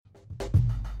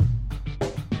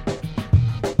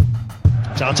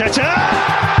Arteta!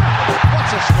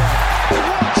 What a strike!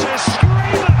 What a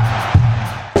screamer!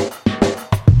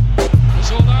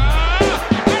 Zola!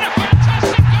 And a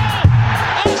fantastic goal!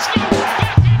 Arsenal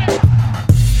back in it!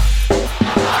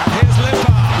 And here's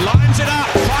Limpar, lines it up,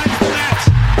 finds the net.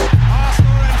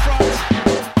 Arsenal are in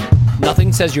front.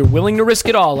 Nothing says you're willing to risk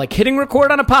it all like hitting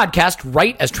record on a podcast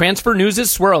right as transfer news is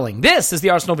swirling. This is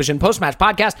the Arsenal Vision post-match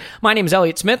podcast. My name is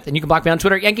Elliot Smith, and you can block me on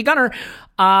Twitter at Yankee Gunner.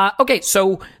 Okay,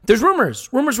 so there's rumors.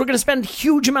 Rumors we're going to spend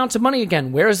huge amounts of money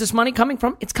again. Where is this money coming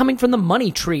from? It's coming from the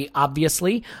money tree,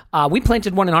 obviously. We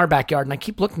planted one in our backyard, and I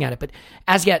keep looking at it, but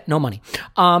as yet, no money.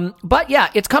 But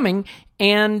yeah, it's coming,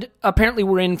 and apparently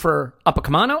we're in for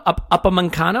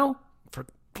Upamecano, for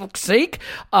fuck's sake,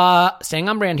 staying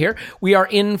on brand here. We are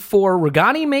in for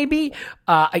Rugani, maybe.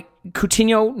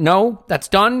 Coutinho, no, that's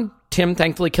done. Tim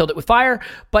thankfully killed it with fire.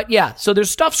 But yeah, so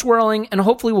there's stuff swirling, and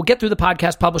hopefully we'll get through the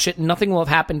podcast, publish it, and nothing will have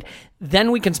happened.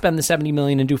 Then we can spend the $70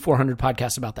 million and do 400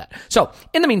 podcasts about that. So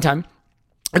in the meantime,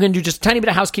 I'm going to do just a tiny bit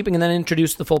of housekeeping and then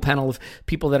introduce the full panel of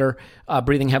people that are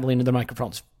breathing heavily into their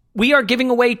microphones. We are giving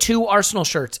away 2 Arsenal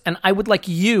shirts, and I would like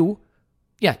you,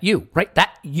 right?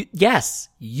 Yes,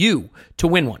 you, to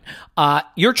win one.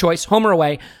 Your choice, home or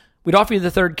away. We'd offer you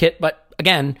the third kit, but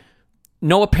again,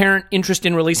 no apparent interest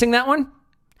in releasing that one.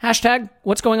 Hashtag,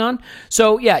 what's going on?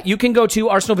 So yeah, you can go to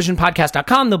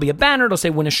arsenalvisionpodcast.com. There'll be a banner. It'll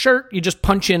say win a shirt. You just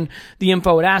punch in the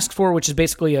info it asks for, which is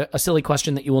basically a silly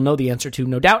question that you will know the answer to,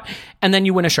 no doubt. And then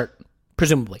you win a shirt,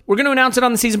 presumably. We're going to announce it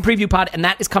on the season preview pod, and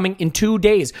that is coming in 2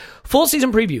 days. Full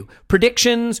season preview.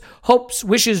 Predictions, hopes,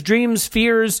 wishes, dreams,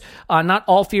 fears. Not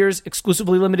all fears,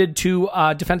 exclusively limited to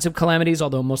defensive calamities,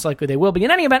 although most likely they will be. In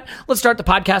any event, let's start the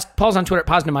podcast. Paul's on Twitter at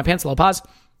Pause in My Pants. Hello, Pause.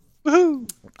 Woohoo!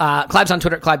 Clive's on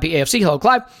Twitter at ClivePAFC. Hello,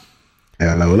 Clive.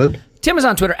 Hello. Tim is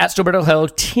on Twitter at Stillberto. Hello,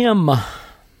 Tim.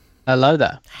 Hello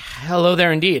there. Hello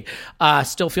there, indeed.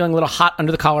 Still feeling a little hot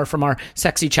under the collar from our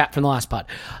sexy chat from the last pod.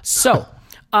 So,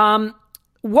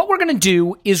 what we're going to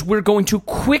do is we're going to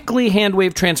quickly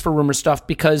handwave transfer rumor stuff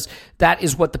because that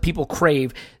is what the people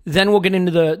crave. Then we'll get into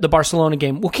the Barcelona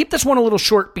game. We'll keep this one a little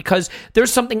short because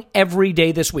there's something every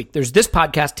day this week. There's this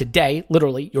podcast today,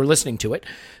 literally, you're listening to it.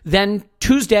 Then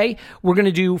Tuesday, we're going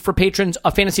to do, for patrons, a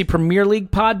Fantasy Premier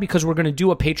League pod because we're going to do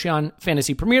a Patreon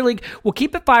Fantasy Premier League. We'll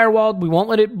keep it firewalled. We won't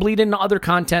let it bleed into other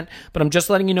content, but I'm just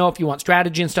letting you know if you want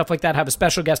strategy and stuff like that, have a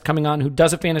special guest coming on who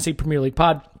does a Fantasy Premier League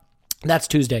pod. That's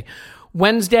Tuesday.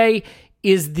 Wednesday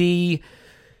is the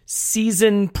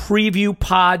season preview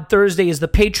pod. Thursday is the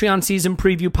Patreon season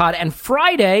preview pod. And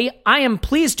Friday, I am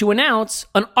pleased to announce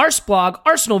an Arsblog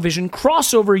Arsenal Vision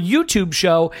crossover YouTube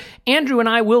show. Andrew and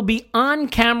I will be on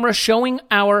camera showing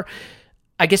our,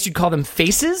 I guess you'd call them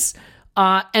faces,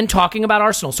 and talking about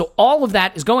Arsenal. So all of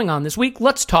that is going on this week.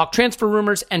 Let's talk transfer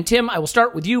rumors. And Tim, I will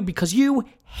start with you because you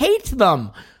hate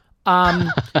them.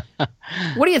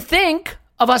 What do you think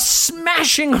of us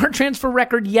smashing our transfer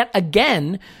record yet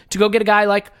again to go get a guy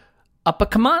like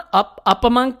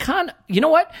Upamecano? You know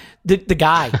what? The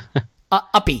guy,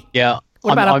 Uppy. Yeah,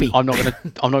 What about Uppy? I'm not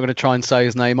going to try and say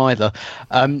his name either.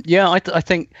 I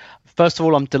think first of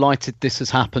all, I'm delighted this has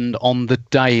happened on the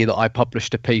day that I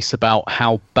published a piece about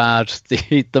how bad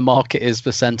the market is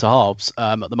for centre halves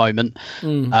at the moment.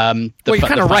 Well, you're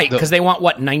kind of right because they want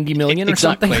what, 90 million or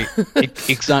something.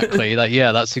 Exactly.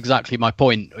 That's exactly my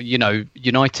point. You know,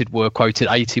 United were quoted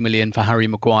 80 million for Harry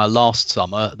Maguire last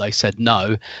summer. They said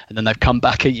no, and then they've come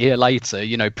back a year later.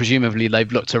 You know, presumably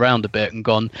they've looked around a bit and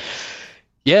gone,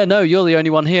 yeah, no, you're the only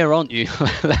one here, aren't you?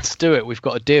 Let's do it. We've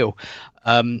got a deal.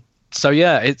 So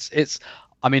yeah, it's.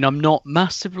 I mean, I'm not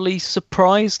massively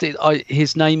surprised.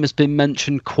 His name has been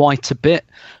mentioned quite a bit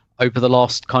over the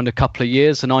last kind of couple of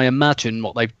years, and I imagine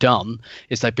what they've done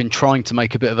is they've been trying to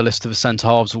make a bit of a list of the centre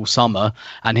halves all summer,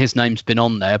 and his name's been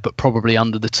on there, but probably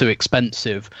under the too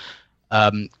expensive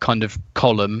kind of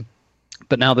column.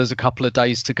 But now there's a couple of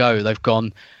days to go. They've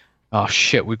gone, oh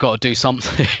shit, we've got to do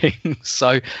something.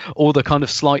 So all the kind of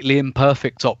slightly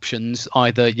imperfect options,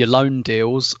 either your loan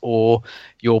deals or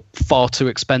you're far too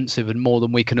expensive and more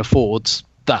than we can afford,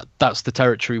 that's the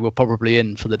territory we're probably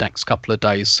in for the next couple of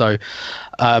days. So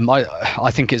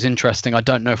I think it's interesting. I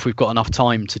don't know if we've got enough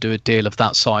time to do a deal of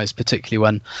that size, particularly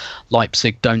when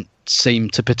Leipzig don't seem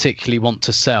to particularly want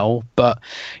to sell. But,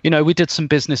 you know, we did some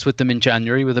business with them in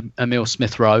January with Emil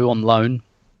Smith-Rowe on loan.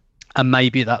 And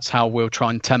maybe that's how we'll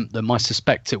try and tempt them. I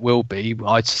suspect it will be.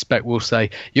 I suspect we'll say,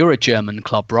 you're a German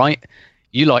club, right?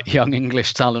 You like young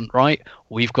English talent, right?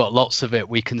 We've got lots of it.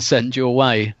 We can send your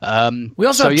way. We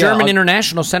also have German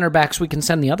international center backs we can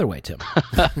send the other way, Tim.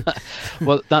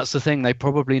 Well, that's the thing. They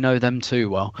probably know them too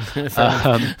well.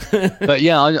 But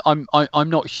yeah, I'm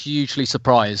not hugely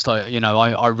surprised.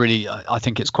 I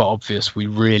think it's quite obvious. We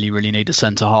really, really need a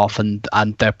centre half, and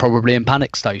they're probably in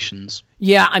panic stations.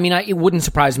 Yeah, I mean, it wouldn't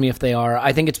surprise me if they are.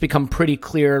 I think it's become pretty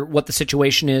clear what the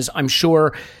situation is. I'm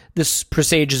sure this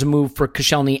presages a move for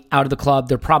Koscielny out of the club.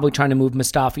 They're probably trying to move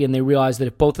Mustafi, and they realize that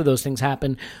if both of those things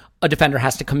happen, a defender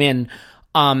has to come in.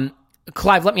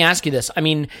 Clive, let me ask you this. I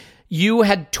mean, you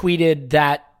had tweeted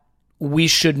that we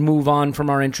should move on from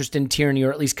our interest in Tierney,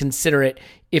 or at least consider it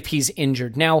if he's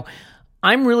injured. Now,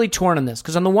 I'm really torn on this,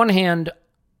 because on the one hand,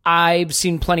 I've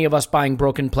seen plenty of us buying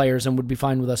broken players and would be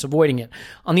fine with us avoiding it.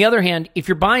 On the other hand, if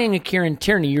you're buying a Kieran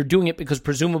Tierney, you're doing it because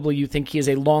presumably you think he is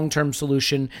a long-term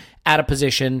solution at a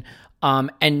position,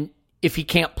 and if he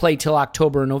can't play till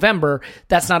October or November,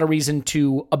 that's not a reason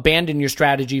to abandon your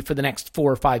strategy for the next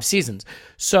 4 or 5 seasons.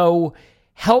 So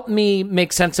help me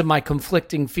make sense of my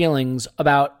conflicting feelings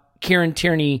about Kieran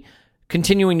Tierney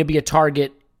continuing to be a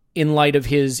target in light of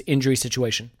his injury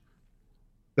situation.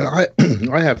 I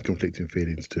have conflicting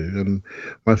feelings too, and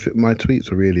my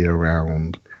tweets are really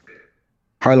around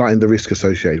highlighting the risk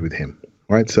associated with him.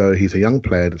 Right, so he's a young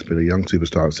player that's been a young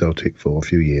superstar at Celtic for a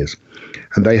few years,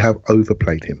 and they have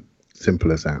overplayed him.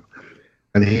 Simple as that.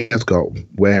 And he has got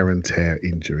wear and tear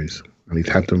injuries, and he's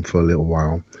had them for a little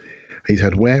while. He's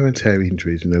had wear and tear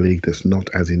injuries in a league that's not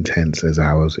as intense as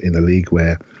ours, in a league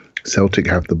where Celtic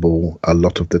have the ball a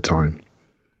lot of the time.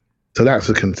 So that's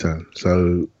a concern.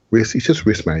 So it's just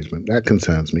risk management. That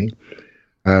concerns me.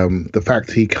 The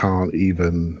fact he can't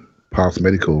even pass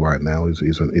medical right now is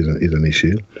an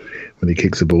issue. When he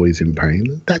kicks the ball, he's in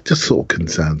pain. That just sort of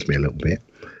concerns me a little bit.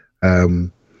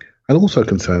 And also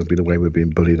concerns me the way we're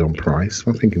being bullied on price.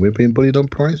 I'm thinking, we're being bullied on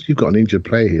price? You've got an injured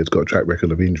player here who's got a track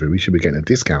record of injury. We should be getting a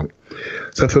discount.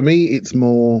 So for me, it's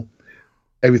more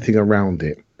everything around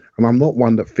it. And I'm not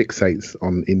one that fixates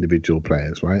on individual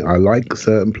players, right? I like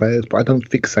certain players, but I don't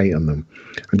fixate on them.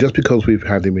 And just because we've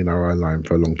had him in our line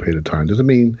for a long period of time doesn't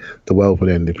mean the world will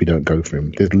end if we don't go for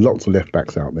him. There's lots of left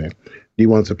backs out there. New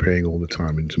ones appearing all the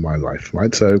time into my life,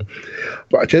 right? So,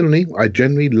 but I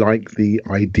generally like the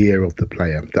idea of the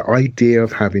player. The idea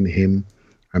of having him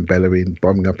and Bellerin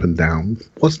bombing up and down.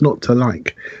 What's not to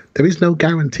like? There is no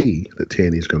guarantee that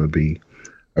Tierney is going to be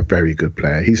a very good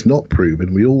player. He's not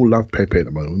proven. We all love Pepe at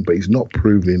the moment, but he's not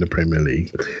proven in the Premier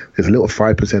League. There's a little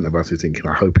 5% of us who's thinking,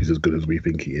 I hope he's as good as we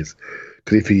think he is.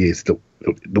 Because if he is,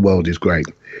 the world is great.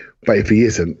 But if he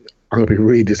isn't, I'm going to be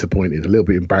really disappointed, a little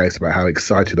bit embarrassed about how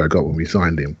excited I got when we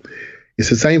signed him. It's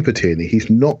the same for Tierney. He's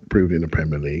not proven in the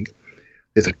Premier League.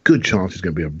 There's a good chance he's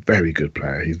going to be a very good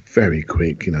player. He's very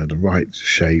quick, the right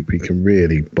shape. He can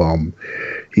really bomb.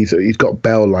 He's got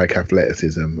Bell-like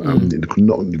athleticism,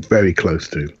 not very close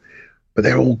to. But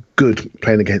they're all good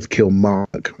playing against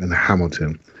Kilmarnock and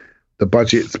Hamilton. The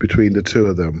budgets between the two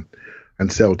of them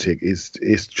and Celtic is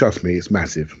trust me, it's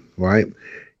massive, right?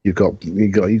 You got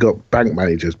bank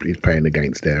managers he's playing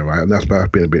against there, right? And that's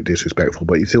been a bit disrespectful.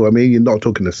 But you see what I mean? You're not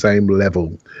talking the same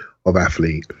level of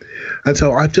athlete. And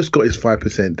so I've just got his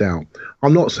 5% down.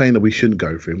 I'm not saying that we shouldn't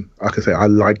go for him. Like I say, I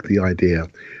like the idea.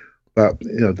 But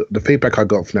the feedback I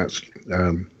got from that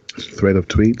thread of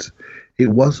tweets, it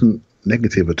wasn't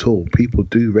negative at all. People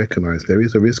do recognise there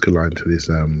is a risk aligned to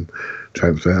this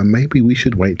transfer, and maybe we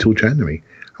should wait till January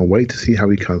and wait to see how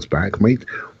he comes back.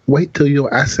 Wait till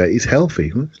your asset is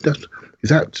healthy. Is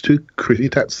that too crazy?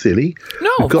 That's silly.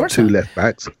 No, we've got two left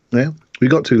backs. Yeah,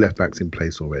 we've got two left backs in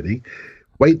place already.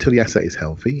 Wait till the asset is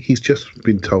healthy. He's just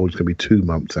been told he's going to be 2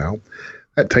 months out.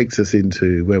 That takes us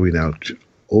into where we now,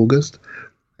 August.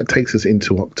 That takes us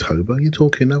into October. You're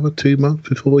talking another 2 months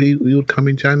before he would come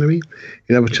in January.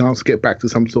 You have a chance to get back to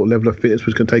some sort of level of fitness,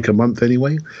 which can take a month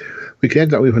anyway. We can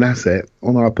end up with an asset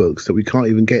on our books that we can't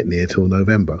even get near till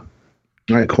November.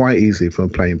 Right, quite easily from a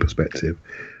playing perspective.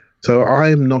 So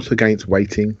I'm not against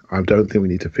waiting. I don't think we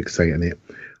need to fixate on it.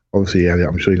 Obviously,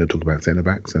 I'm sure you're going to talk about centre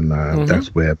backs, and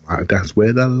that's where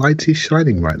the light is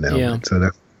shining right now. Yeah.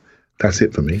 So that's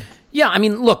it for me. Yeah, I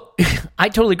mean, look, I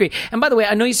totally agree. And by the way,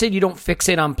 I know you said you don't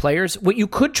fixate on players. What you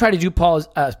could try to do,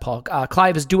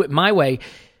 Clive, is do it my way.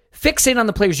 Fixate on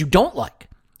the players you don't like.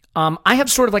 I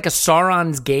have sort of like a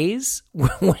Sauron's gaze,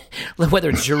 whether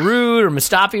it's Giroud or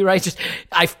Mustafi, right? Just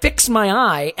I fix my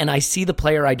eye and I see the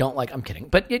player I don't like. I'm kidding,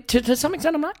 but to some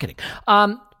extent, I'm not kidding.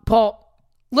 Paul,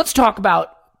 let's talk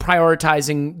about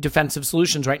prioritizing defensive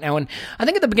solutions right now. And I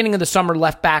think at the beginning of the summer,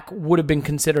 left back would have been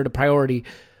considered a priority.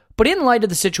 But in light of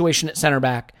the situation at center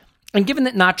back, and given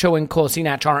that Nacho and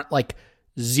Kolasinac aren't like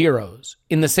zeros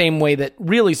in the same way that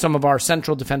really some of our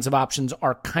central defensive options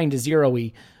are kind of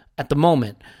zero-y at the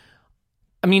moment.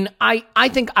 I mean, I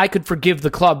think I could forgive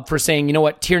the club for saying, you know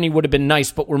what, Tierney would have been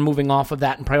nice, but we're moving off of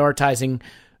that and prioritizing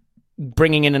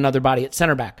bringing in another body at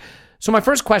center back. So my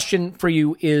first question for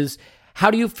you is,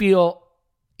 how do you feel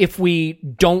if we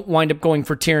don't wind up going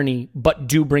for Tierney, but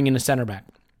do bring in a center back?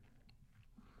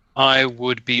 I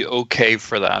would be okay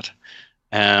for that.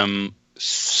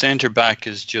 Center back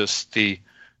is just the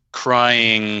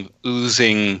crying,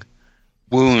 oozing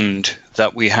wound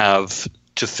that we have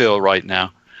to fill right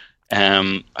now.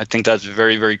 I think that's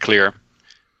very, very clear.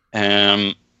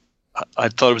 I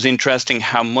thought it was interesting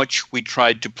how much we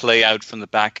tried to play out from the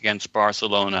back against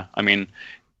Barcelona. I mean,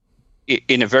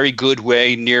 in a very good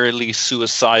way, nearly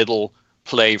suicidal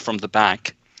play from the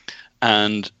back.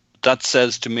 And that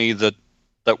says to me that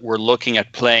we're looking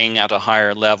at playing at a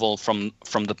higher level from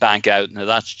the back out. Now,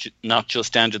 that's not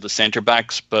just down to the centre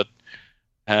backs, but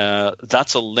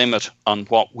that's a limit on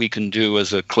what we can do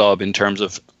as a club in terms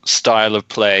of style of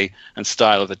play and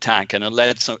style of attack. And it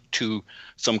led to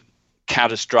some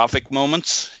catastrophic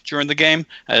moments during the game.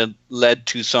 It led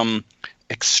to some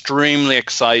extremely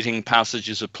exciting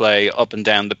passages of play up and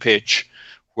down the pitch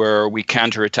where we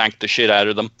counter-attacked the shit out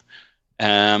of them.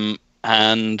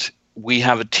 And we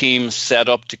have a team set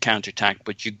up to counter-attack,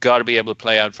 but you've got to be able to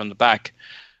play out from the back.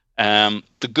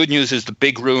 The good news is the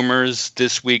big rumours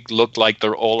this week look like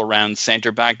they're all around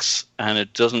centre-backs, and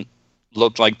it doesn't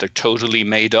look like they're totally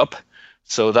made up.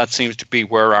 So that seems to be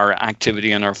where our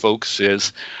activity and our focus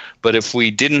is. But if we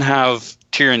didn't have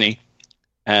Tierney,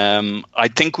 I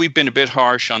think we've been a bit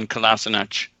harsh on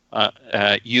Kolasinac,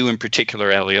 you in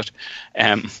particular, Elliot,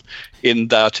 in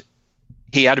that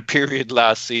he had a period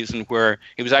last season where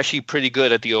he was actually pretty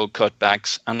good at the old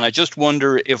cutbacks. And I just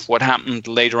wonder if what happened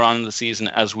later on in the season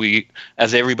as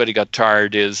everybody got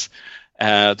tired is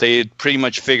they had pretty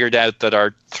much figured out that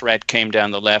our threat came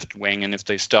down the left wing. And if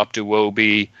they stopped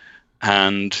Iwobi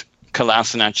and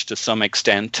Kolasinac to some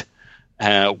extent,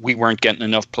 we weren't getting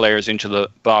enough players into the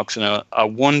box. And I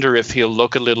wonder if he'll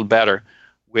look a little better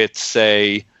with,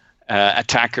 say,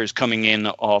 attackers coming in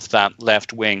off that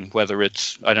left wing, whether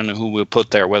it's, I don't know who we'll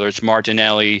put there, whether it's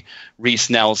Martinelli, Reece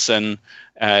Nelson,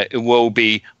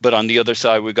 Iwobi, but on the other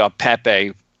side we've got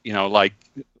Pepe, like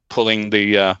pulling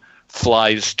the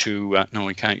flies to, no,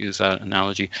 we can't use that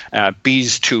analogy,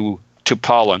 bees to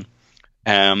pollen,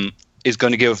 is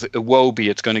going to give Iwobi,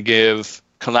 it's going to give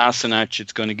Kolasinac,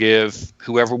 it's going to give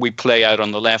whoever we play out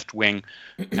on the left wing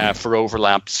for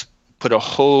overlaps, put a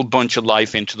whole bunch of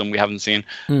life into them we haven't seen.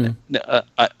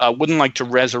 I wouldn't like to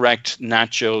resurrect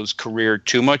Nacho's career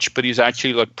too much, but he's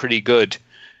actually looked pretty good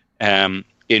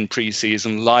in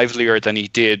pre-season, livelier than he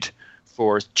did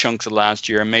for chunks of last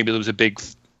year. And maybe there was a big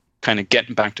kind of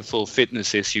getting back to full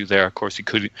fitness issue there. Of course, he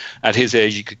could, at his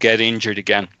age, he could get injured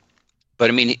again.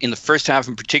 But I mean, in the first half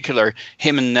in particular,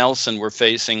 him and Nelson were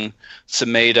facing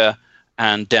Semedo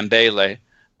and Dembele,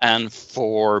 and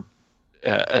for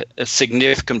a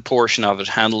significant portion of it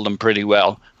handled them pretty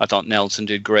well. I thought Nelson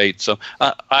did great. So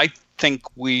I think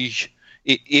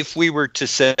if we were to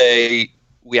say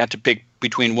we had to pick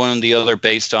between one and the other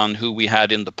based on who we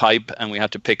had in the pipe, and we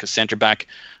had to pick a centre back,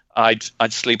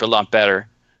 I'd sleep a lot better,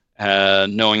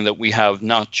 knowing that we have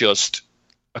not just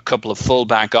a couple of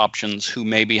full-back options who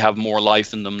maybe have more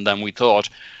life in them than we thought,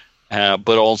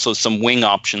 but also some wing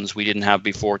options we didn't have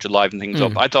before to liven things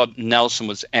up. I thought Nelson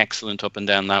was excellent up and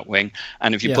down that wing.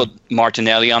 And if you put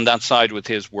Martinelli on that side with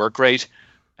his work rate,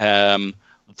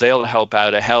 they'll help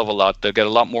out a hell of a lot. They'll get a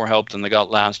lot more help than they got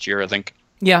last year, I think.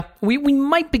 Yeah, we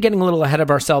might be getting a little ahead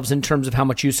of ourselves in terms of how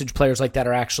much usage players like that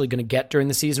are actually going to get during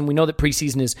the season. We know that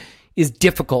preseason is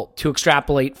difficult to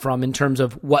extrapolate from in terms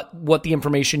of what the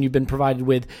information you've been provided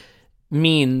with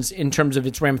means in terms of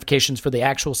its ramifications for the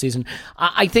actual season.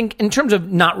 I think in terms of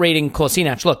not rating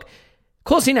Kolasinac, look,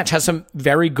 Kolasinac has some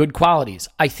very good qualities.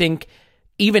 I think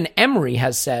even Emery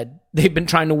has said they've been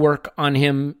trying to work on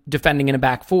him defending in a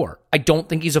back four. I don't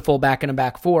think he's a fullback in a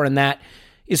back four, and that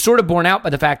is sort of borne out by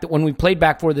the fact that when we played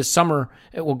back four this summer,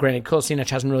 well, granted, Kolasinac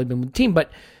hasn't really been with the team,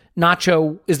 but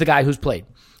Nacho is the guy who's played.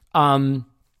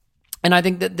 And I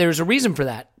think that there's a reason for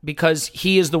that, because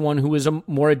he is the one who is a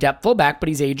more adept fullback, but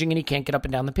he's aging and he can't get up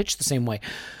and down the pitch the same way.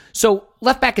 So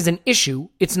left back is an issue.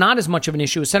 It's not as much of an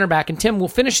issue as center back. And Tim, we'll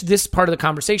finish this part of the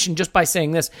conversation just by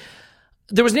saying this.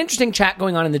 There was an interesting chat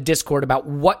going on in the Discord about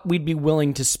what we'd be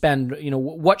willing to spend.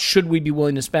 What should we be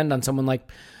willing to spend on someone like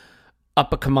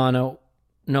Upamecano?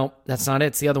 No, that's not it.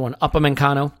 It's the other one.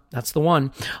 Upamecano. That's the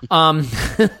one.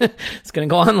 It's going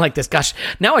to go on like this. Gosh,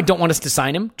 now I don't want us to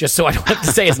sign him just so I don't have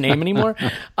to say his name anymore.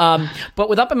 But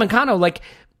with Upamecano, like,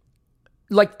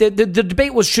 like the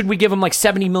debate was, should we give him like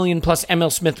 70 million plus Emil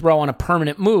Smith Rowe on a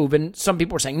permanent move? And some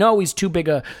people were saying, no, he's too big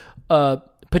a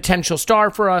potential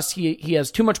star for us. He has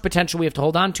too much potential. We have to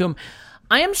hold on to him.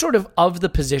 I am sort of the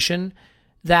position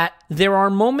that there are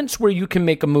moments where you can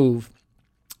make a move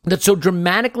that so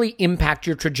dramatically impact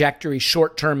your trajectory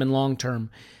short term and long term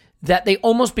that they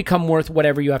almost become worth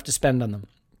whatever you have to spend on them.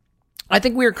 I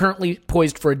think we are currently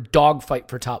poised for a dogfight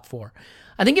for top four.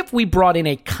 I think if we brought in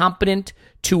a competent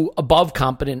to above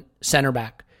competent center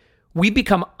back, we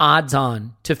become odds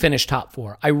on to finish top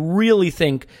four. I really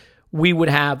think we would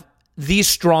have the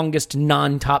strongest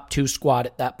non-top two squad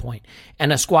at that point,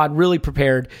 and a squad really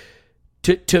prepared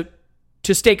to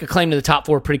stake a claim to the top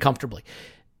four pretty comfortably.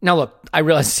 Now, look, I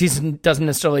realize the season doesn't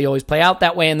necessarily always play out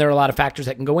that way, and there are a lot of factors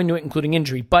that can go into it, including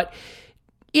injury. But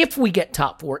if we get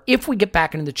top four, if we get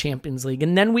back into the Champions League,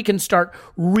 and then we can start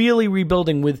really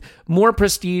rebuilding with more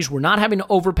prestige, we're not having to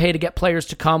overpay to get players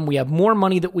to come, we have more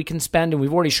money that we can spend, and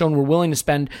we've already shown we're willing to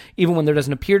spend even when there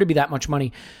doesn't appear to be that much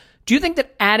money. Do you think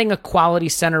that adding a quality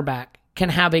center back can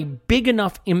have a big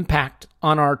enough impact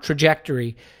on our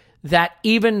trajectory that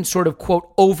even sort of,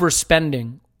 quote,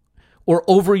 overspending or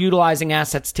overutilizing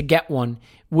assets to get one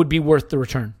would be worth the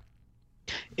return?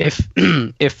 If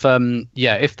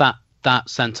that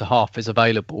centre half is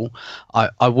available,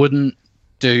 I wouldn't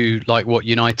do like what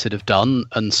United have done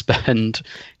and spend,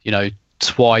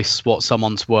 twice what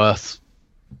someone's worth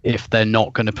if they're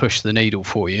not going to push the needle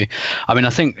for you. I mean, I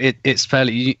think it's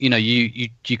fairly,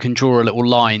 you can draw a little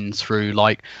line through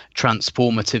like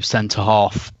transformative centre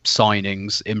half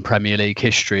signings in Premier League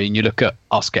history, and you look at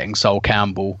us getting Sol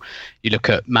Campbell, you look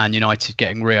at Man United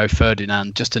getting Rio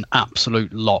Ferdinand, just an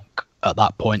absolute lock. At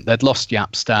that point, they'd lost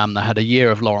Jaap Stam. They had a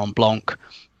year of Laurent Blanc.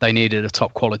 They needed a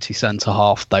top quality centre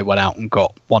half. They went out and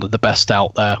got one of the best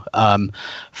out there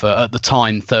for, at the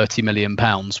time, £30 million,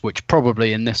 which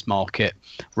probably in this market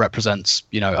represents,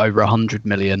 over 100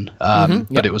 million.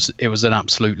 But it was an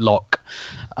absolute lock.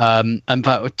 And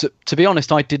to be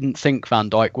honest, I didn't think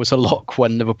Van Dijk was a lock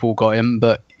when Liverpool got him.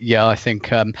 But yeah, I think,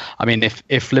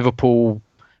 if Liverpool,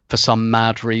 for some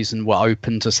mad reason, were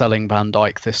open to selling Van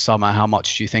Dijk this summer, how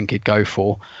much do you think he'd go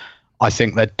for? I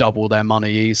think they'd double their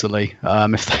money easily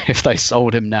if they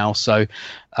sold him now. So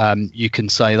you can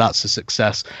say that's a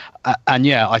success. And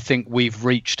yeah, I think we've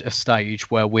reached a stage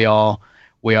where we are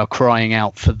crying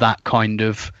out for that kind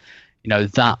of,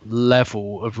 that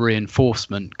level of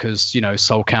reinforcement, because,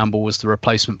 Sol Campbell was the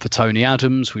replacement for Tony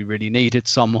Adams. We really needed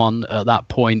someone at that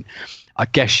point. I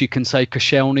guess you can say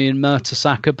Koscielny and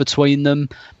Mertesacker between them,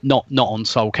 not on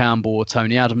Sol Campbell or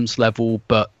Tony Adams level,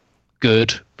 but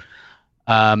good.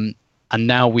 And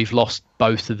now we've lost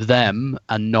both of them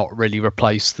and not really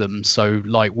replaced them. So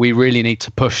we really need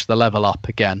to push the level up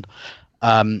again.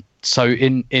 So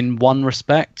in one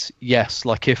respect, yes,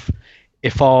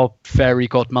 if our fairy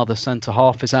godmother centre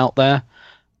half is out there,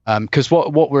 because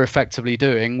what we're effectively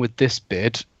doing with this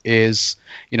bid is,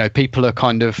 people are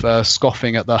kind of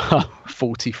scoffing at the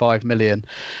 45 million.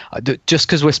 Just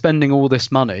because we're spending all this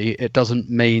money, it doesn't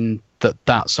mean that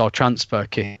that's our transfer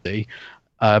kitty.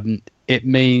 It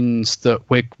means that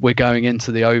we're going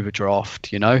into the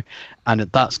overdraft, and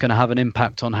that's going to have an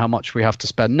impact on how much we have to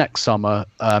spend next summer,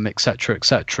 et cetera, et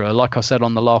cetera. Like I said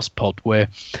on the last pod, we're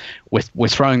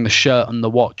throwing the shirt and the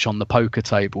watch on the poker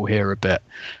table here a bit.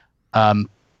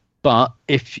 But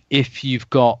if you've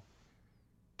got,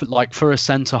 for a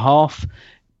centre half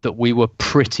that we were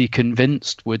pretty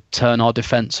convinced would turn our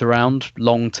defence around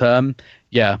long term,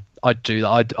 yeah, I'd do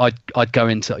that. I'd go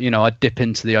into, I'd dip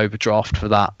into the overdraft for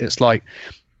that. It's like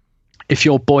if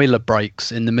your boiler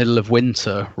breaks in the middle of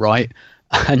winter, right,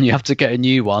 and you have to get a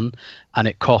new one and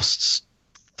it costs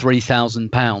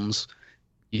 £3,000,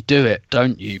 you do it,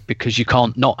 don't you? Because you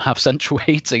can't not have central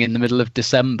heating in the middle of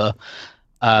December.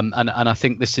 And I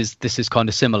think this is kind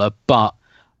of similar, but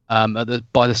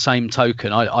by the same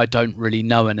token, I don't really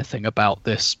know anything about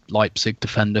this Leipzig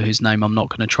defender whose name I'm not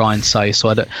going to try and say, so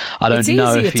I don't it's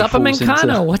know easy. if it's he falls into...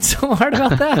 Upamecano. What's so hard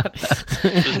about that?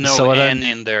 There's no N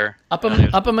in there.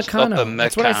 Upamecano.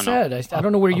 That's what I said. I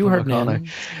don't know where you heard me.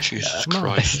 Jesus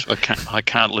Christ! I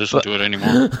can't listen to it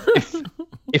anymore.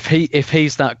 If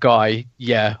he's that guy,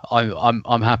 yeah,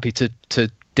 I'm happy to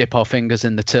dip our fingers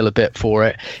in the till a bit for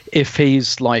it. If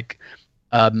he's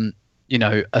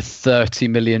a 30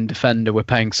 million defender we're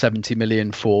paying 70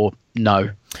 million for, no.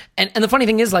 And the funny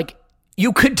thing is,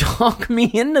 you could talk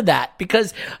me into that,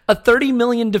 because a 30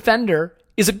 million defender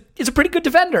is a pretty good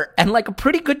defender, and a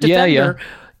pretty good defender.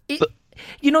 Yeah.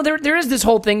 there is this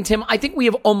whole thing, Tim. I think we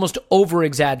have almost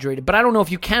over-exaggerated, but I don't know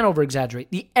if you can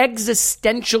over-exaggerate the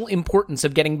existential importance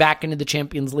of getting back into the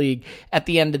Champions League at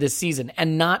the end of this season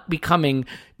and not becoming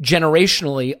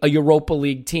generationally a Europa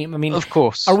League team. I mean, of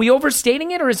course. Are we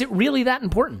overstating it, or is it really that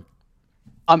important?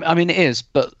 I mean, it is,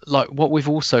 but like what we've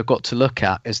also got to look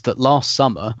at is that last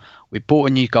summer we bought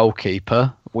a new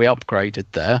goalkeeper, we upgraded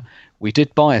there. We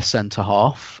did buy a centre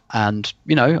half, and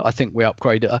I think we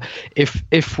upgraded.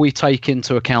 If we take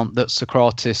into account that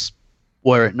Socrates,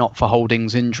 were it not for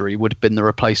Holding's injury, would have been the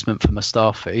replacement for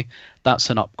Mustafi, that's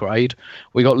an upgrade.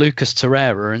 We got Lucas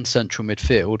Torreira in central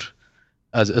midfield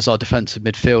as our defensive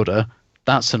midfielder.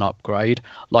 That's an upgrade.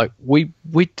 Like we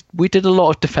did a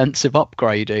lot of defensive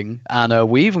upgrading, and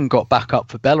we even got back up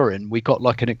for Bellerin. We got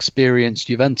like an experienced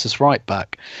Juventus right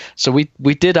back. So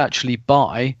we did actually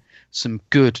buy some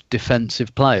good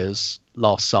defensive players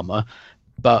last summer,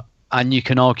 and you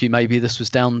can argue maybe this was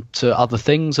down to other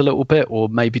things a little bit, or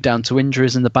maybe down to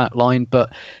injuries in the back line,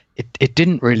 but it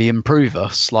didn't really improve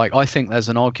us. Like, I think there's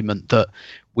an argument that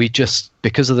we just,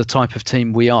 because of the type of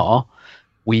team we are,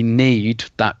 we need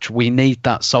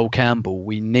that Sol Campbell,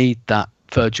 we need that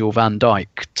Virgil van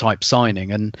Dijk type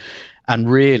signing, and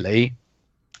really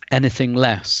anything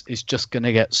less is just going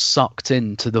to get sucked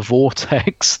into the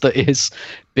vortex that is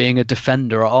being a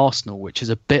defender at Arsenal, which is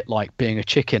a bit like being a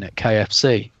chicken at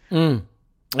KFC.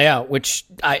 Yeah, which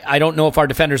I don't know if our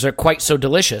defenders are quite so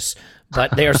delicious,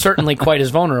 but they are certainly quite as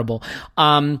vulnerable.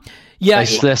 Yeah,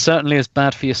 they're certainly as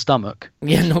bad for your stomach.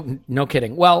 Yeah, no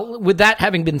kidding. Well, with that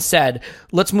having been said,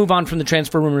 let's move on from the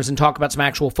transfer rumors and talk about some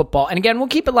actual football. And again, we'll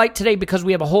keep it light today because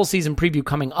we have a whole season preview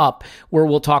coming up where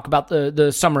we'll talk about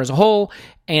the summer as a whole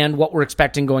and what we're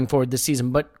expecting going forward this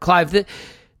season. But Clive,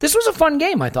 this was a fun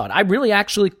game, I thought. I really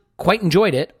actually quite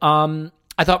enjoyed it.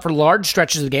 I thought for large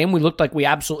stretches of the game, we looked like we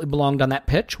absolutely belonged on that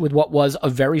pitch with what was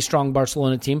a very strong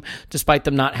Barcelona team, despite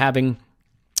them not having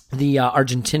the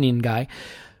Argentinian guy,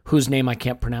 whose name I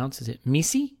can't pronounce. Is it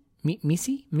Messiah?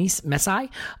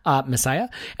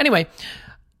 Anyway,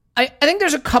 I think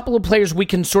there's a couple of players we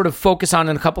can sort of focus on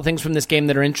and a couple things from this game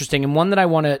that are interesting. And one that I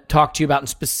want to talk to you about in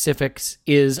specifics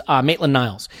is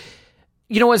Maitland-Niles.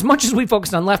 As much as we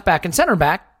focused on left back and center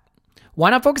back, why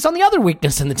not focus on the other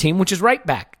weakness in the team, which is right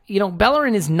back?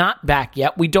 Bellerin is not back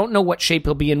yet. We don't know what shape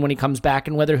he'll be in when he comes back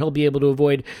and whether he'll be able to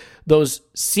avoid those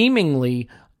seemingly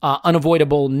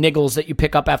unavoidable niggles that you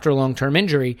pick up after a long-term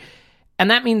injury.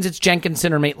 And that means it's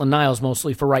Jenkinson or Maitland-Niles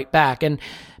mostly for right back. And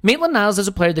Maitland-Niles is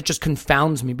a player that just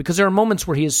confounds me because there are moments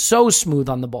where he is so smooth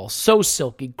on the ball, so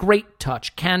silky, great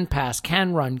touch, can pass,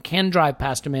 can run, can drive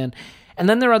past a man. And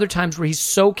then there are other times where he's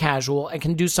so casual and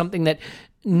can do something that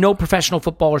no professional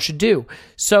footballer should do.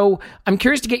 So I'm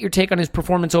curious to get your take on his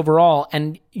performance overall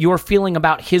and your feeling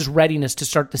about his readiness to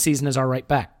start the season as our right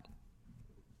back.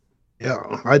 Yeah,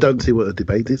 I don't see what the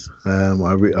debate is.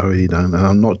 I really don't. And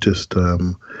I'm not just...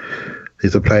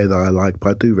 he's a player that I like, but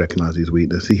I do recognise his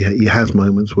weakness. He has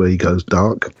moments where he goes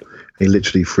dark. He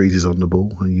literally freezes on the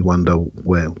ball and you wonder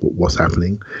what's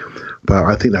happening. But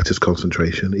I think that's just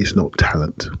concentration. It's not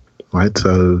talent. Right,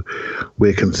 so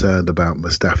we're concerned about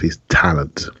Mustafi's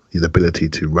talent, his ability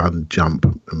to run, jump,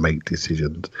 and make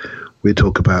decisions. We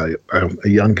talk about a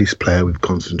youngish player with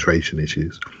concentration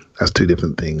issues. That's two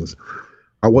different things.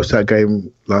 I watched that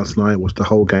game last night, watched the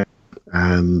whole game,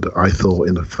 and I thought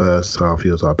in the first half he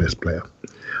was our best player.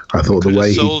 I thought the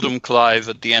way he sold him, Clive,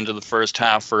 at the end of the first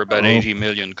half for about 80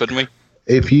 million, couldn't we?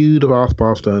 If you'd have asked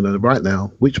Barcelona right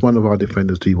now, which one of our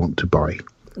defenders do you want to buy?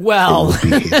 Well,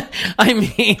 I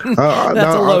mean,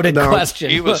 that's a loaded question.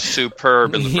 He was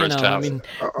superb in the first half.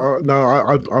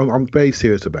 I'm very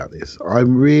serious about this.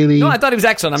 I'm really... No, I thought he was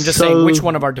excellent. I'm just saying which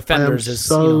one of our defenders is...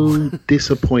 so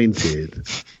disappointed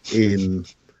in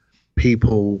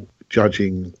people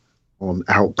judging on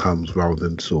outcomes rather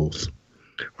than source.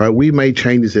 Right, we made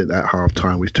changes at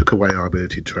half-time which took away our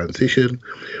ability to transition.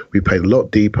 We played a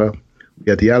lot deeper. We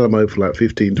had the Alamo for like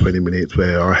 15, 20 minutes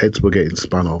where our heads were getting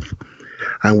spun off.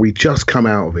 And we just come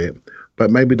out of it. But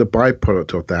maybe the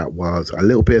byproduct of that was a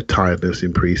little bit of tiredness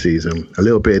in pre-season, a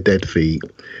little bit of dead feet,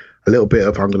 a little bit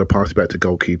of I'm going to pass it back to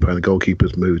goalkeeper and the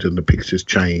goalkeeper's moved and the picture's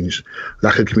changed,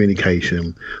 lack of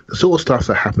communication, the sort of stuff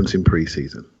that happens in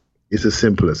pre-season. It's as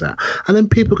simple as that. And then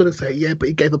people are going to say, yeah, but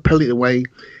he gave a penalty away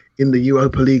in the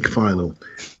Europa League final.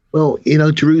 Well,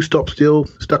 Giroud stopped still,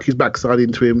 stuck his backside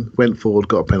into him, went forward,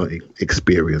 got a penalty.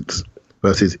 Experience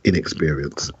versus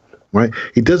inexperience. Right?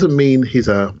 It doesn't mean he's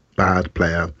a bad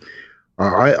player.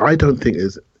 I don't think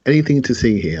there's anything to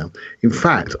see here. In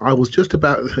fact, I was just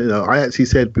about, I actually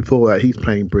said before that he's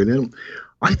playing brilliant.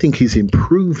 I think he's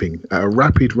improving at a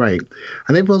rapid rate.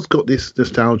 And everyone's got this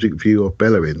nostalgic view of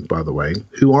Bellerin, by the way,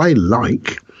 who I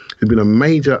like, who's been a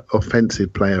major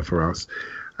offensive player for us.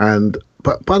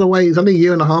 But by the way, it's only a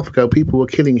year and a half ago people were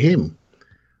killing him.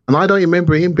 And I don't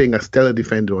remember him being a stellar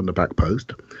defender on the back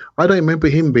post. I don't remember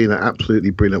him being an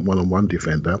absolutely brilliant one-on-one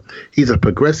defender. He's a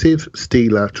progressive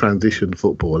stealer, transition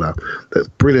footballer that's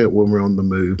brilliant when we're on the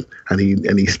move, and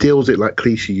he steals it like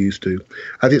Clichy used to.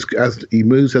 As he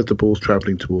moves as the ball's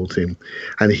travelling towards him,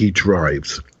 and he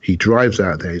drives. He drives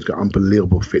out there. He's got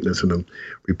unbelievable fitness and a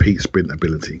repeat sprint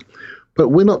ability. But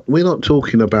we're not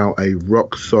talking about a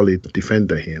rock solid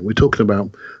defender here. We're talking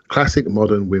about classic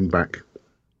modern wing back,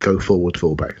 go forward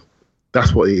fullback.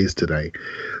 That's what it is today.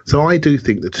 So I do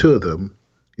think the two of them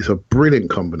is a brilliant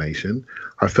combination.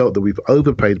 I felt that we've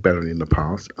overpaid Bellerin in the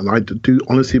past, and I do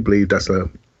honestly believe that's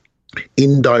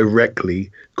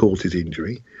indirectly caused his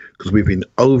injury, because we've been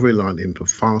over-reliant on him for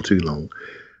far too long,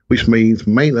 which means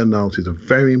Maitland-Niles is a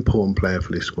very important player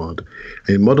for this squad.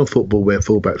 And in modern football, where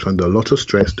fullbacks are under a lot of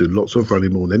stress, do lots of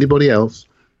running more than anybody else,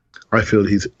 I feel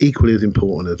he's equally as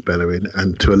important as Bellerin,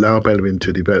 and to allow Bellerin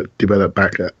to develop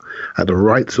back at the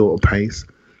right sort of pace.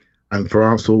 And for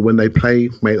Arsenal, when they play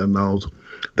Maitland-Niles,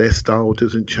 their style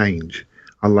doesn't change,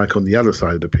 unlike on the other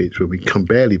side of the pitch where we can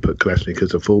barely put Kalashnik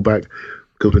as a fullback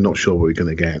because we're not sure what we're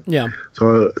going to get. Yeah.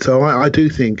 So I do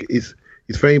think it's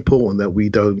very important that we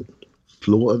don't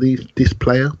slaughter this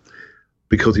player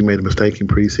because he made a mistake in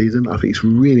pre-season. I think it's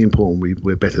really important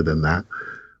we're better than that.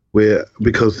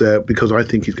 Because I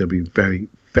think he's going to be very,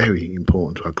 very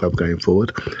important to our club going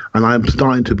forward. And I'm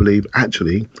starting to believe,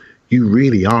 actually, you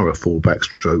really are a fullback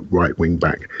stroke right wing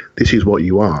back. This is what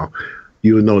you are.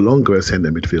 You are no longer a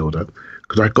centre midfielder,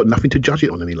 because I've got nothing to judge it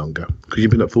on any longer, because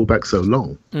you've been at fullback so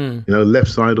long. Left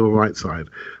side or right side.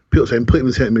 People saying put him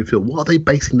in centre midfield. What are they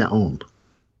basing that on?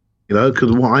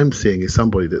 Because what I'm seeing is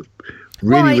somebody that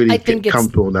really get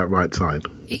comfortable on that right side.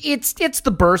 It's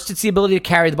the burst. It's the ability to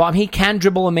carry the ball. I mean, he can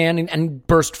dribble a man and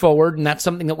burst forward, and that's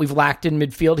something that we've lacked in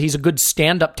midfield. He's a good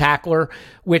stand-up tackler,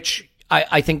 which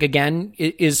I think, again,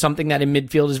 is something that in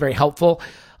midfield is very helpful.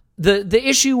 The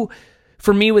issue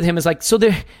for me with him is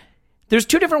there's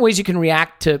two different ways you can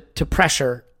react to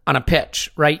pressure on a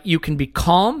pitch, right? You can be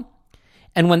calm,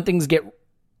 and when things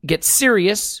get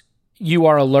serious, you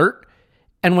are alert,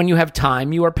 and when you have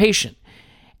time, you are patient.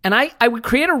 And I would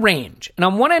create a range. And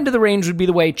on one end of the range would be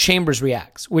the way Chambers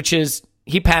reacts, which is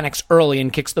he panics early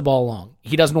and kicks the ball long.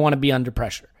 He doesn't want to be under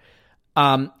pressure.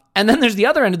 And then there's the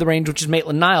other end of the range, which is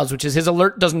Maitland-Niles, which is his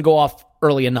alert doesn't go off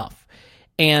early enough.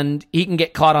 And he can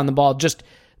get caught on the ball just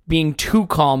being too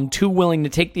calm, too willing to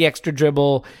take the extra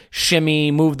dribble,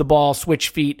 shimmy, move the ball, switch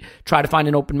feet, try to find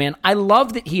an open man. I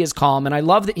love that he is calm, and I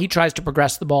love that he tries to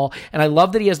progress the ball, and I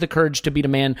love that he has the courage to beat a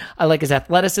man. I like his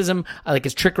athleticism, I like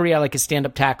his trickery, I like his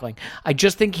stand-up tackling. I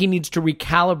just think he needs to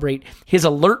recalibrate his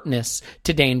alertness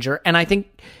to danger, and I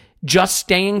think just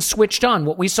staying switched on.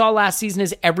 What we saw last season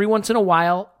is every once in a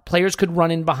while, players could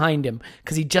run in behind him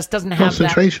because he just doesn't have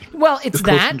concentration. That. Well, it's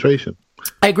that. Concentration.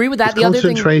 I agree with that. It's the other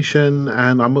thing, concentration,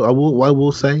 and I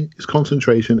will say it's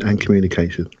concentration and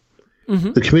communication.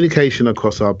 Mm-hmm. The communication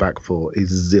across our back four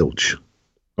is zilch,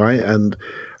 right? And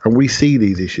we see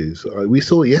these issues. We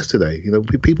saw it yesterday.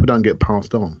 People don't get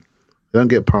passed on. They don't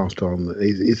get passed on.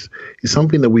 It's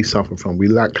something that we suffer from. We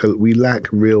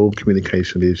lack real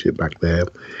communication leadership back there,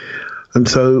 and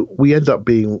so we end up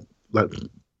being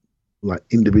like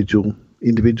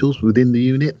individuals within the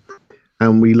unit.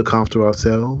 And we look after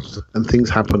ourselves, and things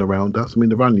happen around us. I mean,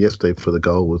 the run yesterday for the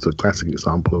goal was a classic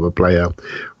example of a player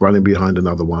running behind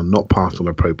another one, not passed on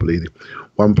appropriately.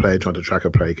 One player trying to track a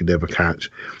play he could never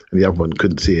catch, and the other one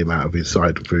couldn't see him out of his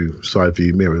side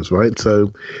view mirrors, right?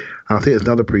 So I think it's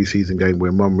another pre-season game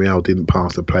where Monreal didn't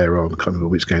pass the player on. I can't remember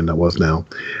which game that was now.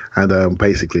 And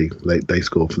basically, they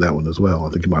scored for that one as well.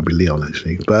 I think it might be Leon,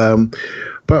 actually.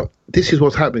 But this is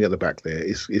what's happening at the back there.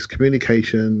 It's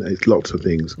communication. It's lots of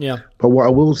things. Yeah. But what I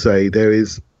will say, there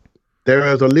is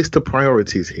a list of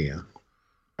priorities here,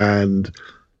 and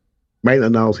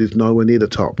Maitland-Niles is nowhere near the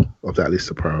top of that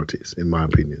list of priorities, in my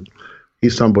opinion.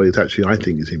 He's somebody that actually I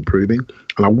think is improving,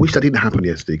 and I wish that didn't happen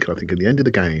yesterday, because I think at the end of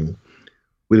the game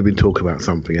we'd have been talking about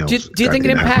something else. Do you think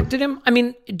it impacted him? I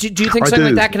mean, do you think something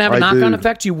like that can have a knock-on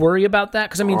effect? Do you worry about that?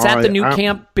 Because I mean, it's at the new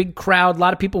camp, big crowd, a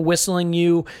lot of people whistling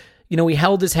you. He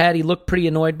held his head. He looked pretty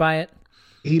annoyed by it.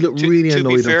 He looked really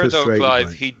annoyed and frustrated. To be fair, though,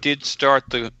 Clive, he did start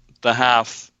the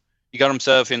half. He got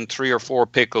himself in 3 or 4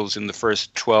 pickles in the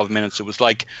first 12 minutes. It was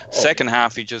like second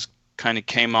half, he just kind of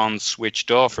came on,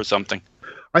 switched off or something.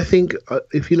 I think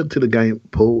if you look to the game,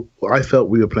 Paul, I felt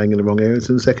we were playing in the wrong areas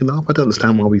in the second half. I don't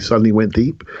understand why we suddenly went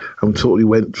deep and totally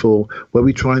went for where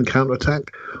we try and counter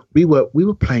attack. We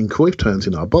were playing Cruyff turns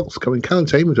in our box. Callum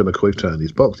Chambers done a Cruyff turn in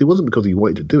his box. It wasn't because he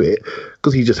wanted to do it,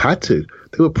 because he just had to.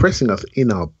 They were pressing us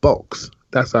in our box.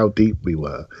 That's how deep we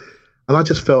were. And I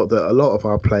just felt that a lot of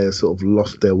our players sort of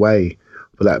lost their way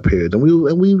for that period. And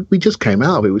we just came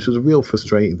out of it, which was a real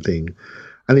frustrating thing.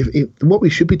 And what we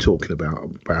should be talking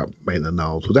about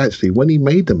Maitland-Niles was actually when he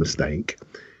made the mistake,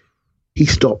 he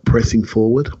stopped pressing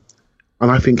forward.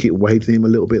 And I think it weighed him a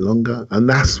little bit longer. And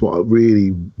that's what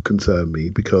really concerned me,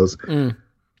 because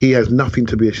he has nothing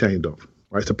to be ashamed of.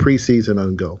 Right? It's a pre-season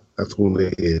own goal. That's all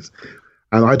it is.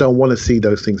 And I don't want to see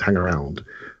those things hang around,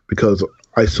 because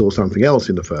I saw something else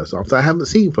in the first half that I haven't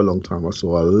seen for a long time. I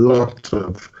saw a lot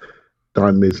of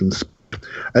dynamism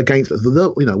against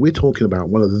we're talking about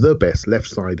one of the best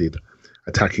left-sided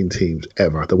attacking teams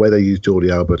ever. The way they use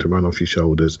Jordi Alba to run off your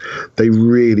shoulders, they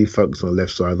really focus on the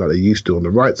left side like they used to on the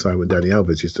right side when Dani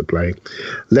Alves used to play.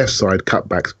 Left side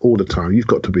cutbacks all the time. You've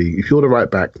got to be, if you're the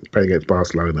right back playing against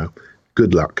Barcelona,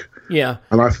 good luck. Yeah.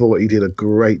 And I thought he did a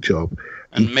great job.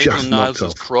 And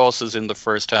Maitland-Niles' crosses in the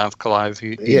first half, Clive.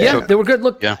 They were good.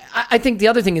 Look, yeah. I think the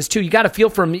other thing is, too, you got to feel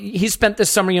for him. He spent this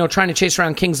summer, trying to chase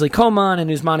around Kingsley Coman and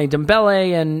Ousmane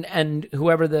Dembele and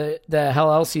whoever the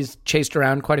hell else he's chased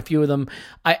around, quite a few of them.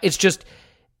 It's just,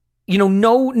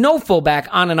 no fullback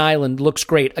on an island looks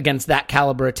great against that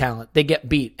caliber of talent. They get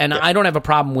beat. And I don't have a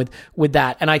problem with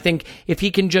that. And I think if he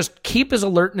can just keep his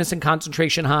alertness and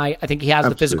concentration high, I think he has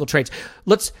the physical traits.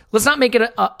 Let's not make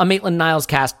it a Maitland-Niles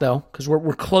cast, though, because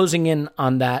we're closing in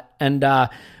on that. And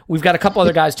we've got a couple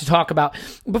other guys to talk about.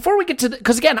 Before we get to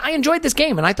because again, I enjoyed this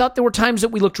game, and I thought there were times that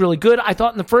we looked really good. I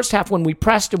thought in the first half when we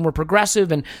pressed and were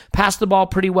progressive and passed the ball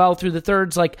pretty well through the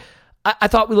thirds, I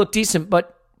thought we looked decent,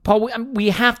 but Paul,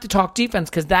 we have to talk defense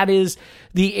because that is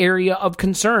the area of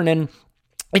concern. And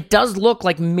it does look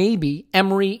like maybe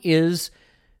Emery is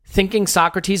thinking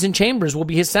Socrates and Chambers will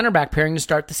be his center back pairing to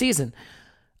start the season.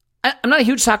 I'm not a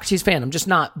huge Socrates fan. I'm just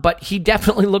not. But he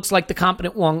definitely looks like the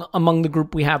competent one among the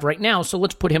group we have right now. So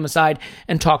let's put him aside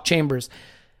and talk Chambers.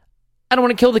 I don't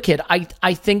want to kill the kid.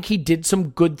 I think he did some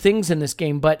good things in this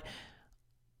game. But,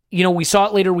 we saw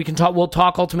it later. We'll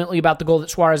talk ultimately about the goal that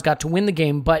Suarez got to win the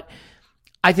game. But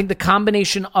I think the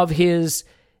combination of his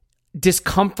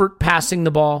discomfort passing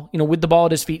the ball, with the ball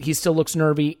at his feet, he still looks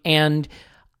nervy, and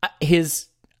his,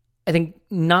 I think,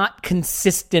 not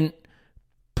consistent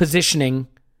positioning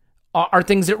are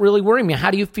things that really worry me.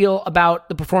 How do you feel about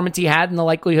the performance he had and the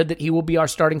likelihood that he will be our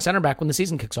starting center back when the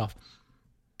season kicks off?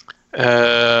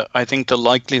 I think the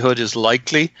likelihood is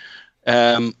likely.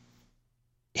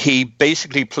 He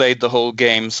basically played the whole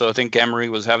game, so I think Emery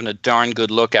was having a darn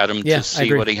good look at him to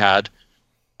see what he had.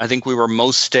 I think we were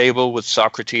most stable with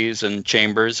Socrates and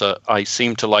Chambers. I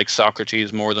seem to like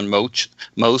Socrates more than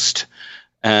most.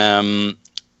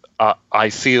 I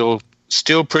feel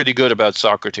still pretty good about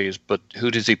Socrates, but who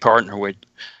does he partner with?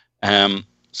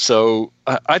 So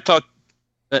I thought,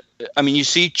 you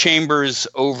see Chambers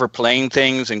overplaying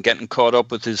things and getting caught up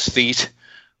with his feet,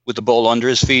 with the ball under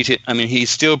his feet.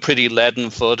 He's still pretty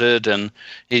leaden-footed, and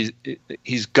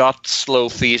he's got slow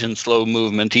feet and slow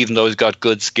movement, even though he's got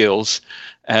good skills.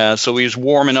 So he was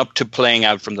warming up to playing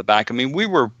out from the back. We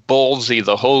were ballsy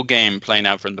the whole game playing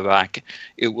out from the back.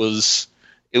 It was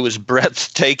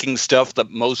breathtaking stuff that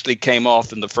mostly came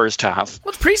off in the first half.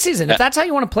 Well, it's preseason. If that's how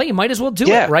you want to play, you might as well do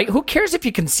it, right? Who cares if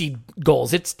you concede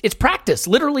goals? It's practice.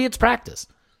 Literally, it's practice.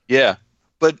 Yeah.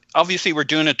 But obviously, we're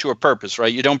doing it to a purpose,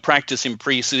 right? You don't practice in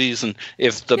preseason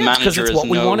if the manager is because it's what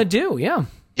we want to do,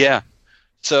 Yeah.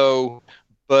 So,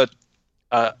 but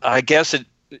I guess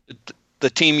the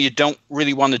team you don't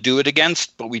really want to do it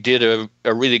against, but we did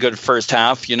a really good first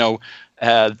half.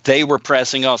 They were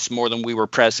pressing us more than we were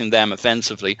pressing them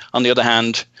offensively. On the other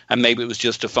hand, and maybe it was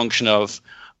just a function of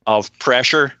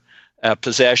pressure,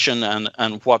 possession,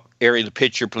 and what area of the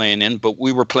pitch you're playing in, but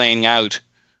we were playing out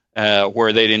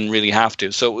where they didn't really have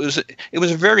to. So it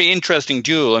was a very interesting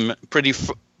duel and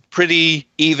pretty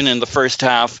even in the first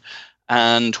half.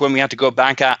 And when we had to go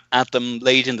back at them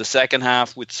late in the second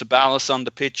half with Ceballos on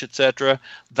the pitch, etc.,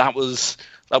 that was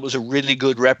a really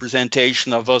good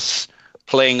representation of us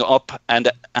playing up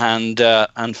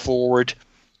and forward.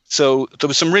 So there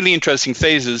was some really interesting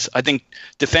phases. I think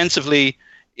defensively,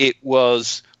 there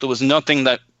was nothing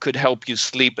that could help you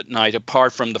sleep at night.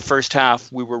 Apart from the first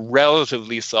half, we were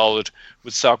relatively solid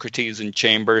with Socrates and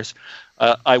Chambers.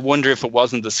 I wonder if it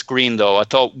wasn't the screen, though. I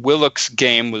thought Willock's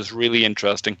game was really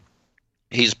interesting.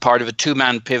 He's part of a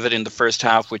two-man pivot in the first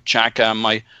half with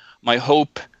Xhaka. My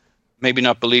hope, maybe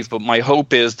not belief, but my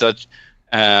hope is that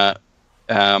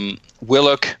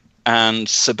Willock and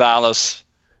Ceballos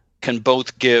can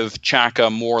both give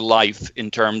Xhaka more life in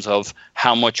terms of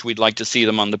how much we'd like to see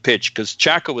them on the pitch, because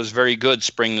Xhaka was very good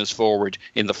springing us forward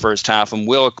in the first half, and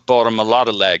Willock bought him a lot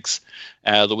of legs.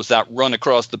 There was that run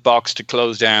across the box to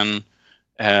close down.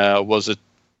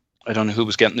 I don't know who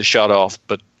was getting the shot off,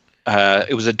 but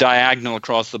it was a diagonal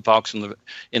across the box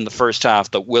in the first half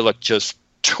that Willock just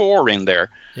tore in there.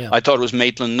 Yeah. I thought it was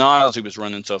Maitland-Niles who was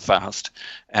running so fast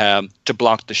to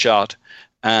block the shot,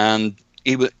 and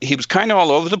he was kind of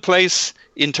all over the place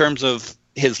in terms of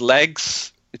his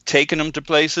legs, taking him to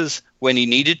places when he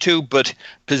needed to, but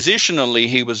positionally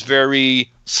he was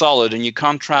very solid, and you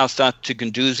contrast that to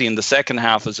Guendouzi in the second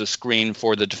half as a screen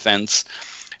for the defence.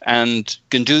 And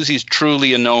Guendouzi's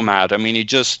truly a nomad. I mean,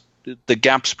 the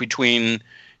gaps between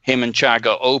him and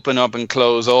Xhaka open up and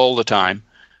close all the time.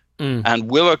 And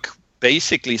Willock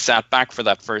basically sat back for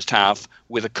that first half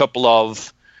with a couple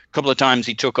of times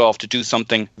he took off to do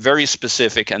something very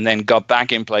specific and then got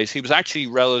back in place. He was actually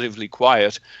relatively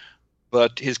quiet,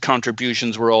 but his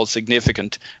contributions were all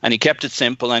significant. And he kept it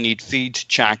simple, and he'd feed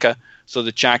Xhaka so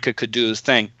that Xhaka could do his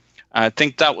thing. I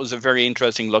think that was a very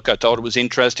interesting look. I thought it was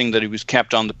interesting that he was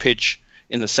kept on the pitch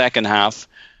in the second half,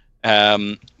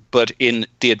 but in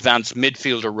the advanced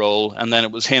midfielder role, and then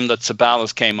it was him that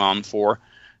Ceballos came on for.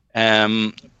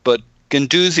 But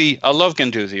Guendouzi, I love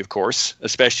Guendouzi, of course,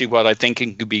 especially what I think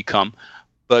he could become.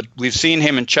 But we've seen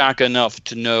him and Xhaka enough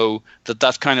to know that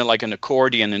that's kind of like an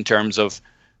accordion in terms of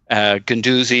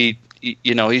Guendouzi.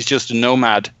 He's just a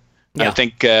nomad. Yeah.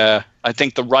 I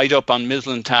think the write-up on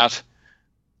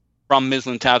from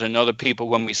Mislintat and other people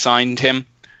when we signed him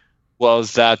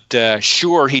was that,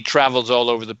 sure, he travels all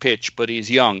over the pitch, but he's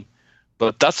young.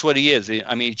 But that's what he is.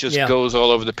 He just goes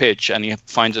all over the pitch, and he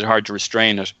finds it hard to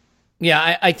restrain it.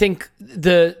 Yeah, I think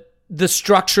the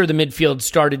structure of the midfield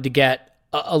started to get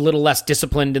a little less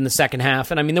disciplined in the second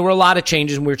half. And I mean, there were a lot of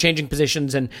changes, and we were changing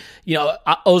positions, and,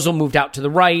 Ozil moved out to the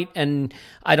right, and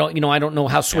I don't know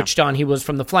how switched on he was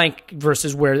from the flank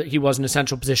versus where he was in a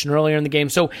central position earlier in the game.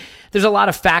 So there's a lot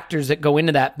of factors that go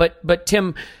into that. But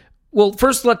Tim, well,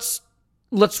 first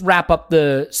let's wrap up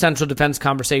the central defense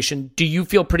conversation. Do you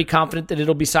feel pretty confident that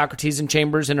it'll be Sokratis and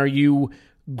Chambers, and are you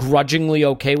grudgingly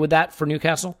okay with that for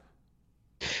Newcastle?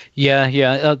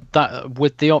 Yeah. That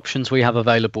with the options we have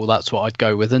available, that's what I'd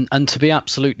go with. And to be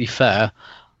absolutely fair,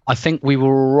 I think we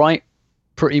were right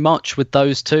pretty much with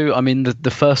those two. I mean,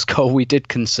 the first goal we did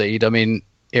concede, I mean,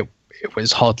 it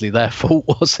was hardly their fault,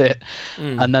 was it?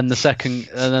 And then the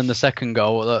second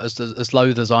goal, as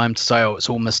loath as I am to say, it's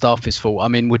all Mustafi's fault. I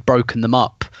mean, we'd broken them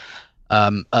up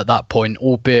at that point,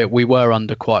 albeit we were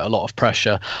under quite a lot of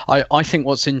pressure. I think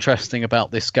what's interesting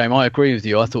about this game, I agree with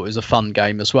you, I thought it was a fun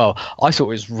game as well. I thought it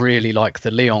was really like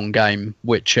the Lyon game,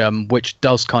 which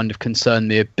does kind of concern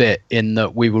me a bit, in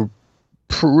that we were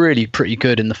really pretty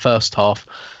good in the first half.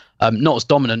 Not as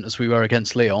dominant as we were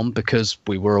against Lyon because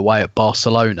we were away at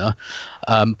Barcelona,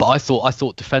 but I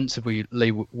thought defensively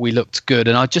we looked good.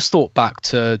 And I just thought back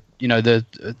to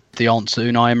the answer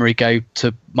Unai Emery gave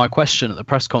to my question at the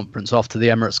press conference after the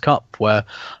Emirates Cup, where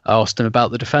I asked him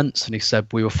about the defence, and he said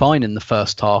we were fine in the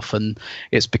first half, and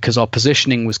it's because our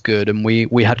positioning was good, and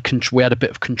we had a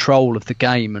bit of control of the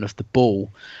game and of the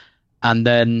ball. And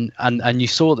then, and you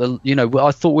saw that,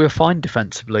 I thought we were fine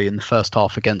defensively in the first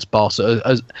half against Barca,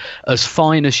 as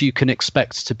fine as you can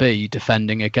expect to be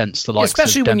defending against the likes of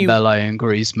Dembele and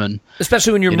Griezmann.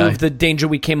 Especially when you remove the danger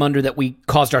we came under that we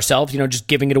caused ourselves, just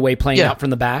giving it away, playing out from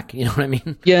the back. You know what I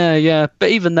mean? Yeah. But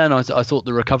even then, I thought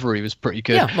the recovery was pretty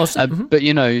good. Yeah, mostly. But,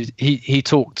 he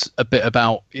talked a bit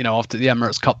about, after the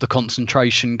Emirates Cup, the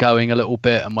concentration going a little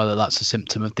bit, and whether that's a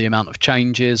symptom of the amount of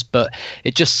changes. But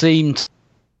it just seemed...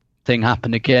 thing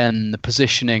happened again. The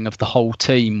positioning of the whole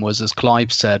team was, as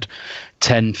Clive said,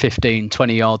 10, 15,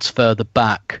 20 yards further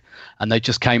back, and they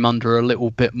just came under a little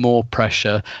bit more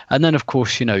pressure. And then, of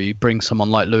course, you bring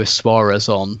someone like Luis Suarez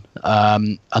on,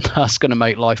 and that's going to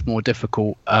make life more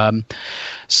difficult. I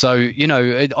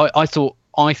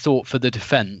thought for the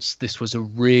defence, this was a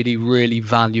really, really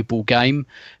valuable game,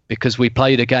 because we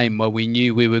played a game where we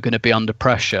knew we were going to be under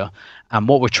pressure. And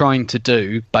what we're trying to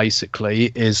do,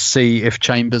 basically, is see if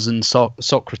Chambers and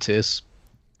Sokratis,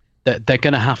 that they're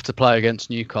going to have to play against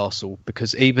Newcastle,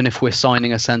 because even if we're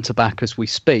signing a centre-back as we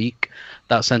speak,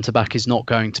 that centre-back is not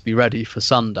going to be ready for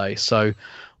Sunday. So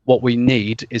what we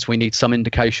need some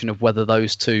indication of whether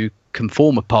those two can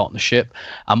form a partnership,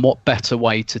 and what better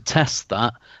way to test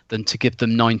that than to give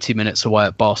them 90 minutes away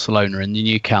at Barcelona in the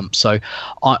new camp. So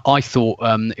I thought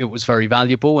it was very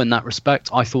valuable in that respect.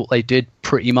 I thought they did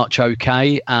pretty much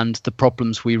okay, and the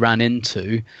problems we ran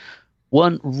into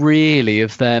weren't really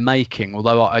of their making.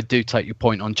 Although I do take your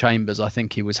point on Chambers. I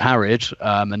think he was harried,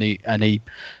 and he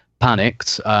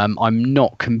panicked. I'm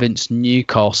not convinced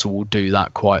Newcastle will do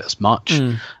that quite as much.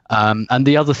 And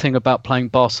the other thing about playing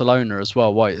Barcelona as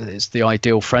well, why it's the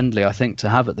ideal friendly, I think, to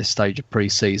have at this stage of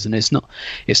pre-season. It's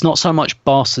not so much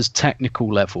Barca's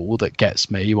technical level that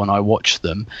gets me when I watch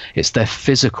them. It's their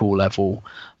physical level.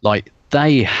 Like,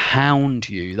 they hound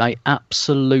you. They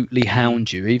absolutely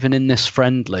hound you. Even in this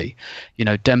friendly,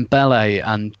 Dembele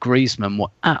and Griezmann were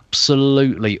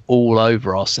absolutely all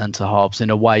over our centre halves in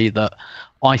a way that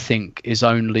I think is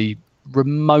only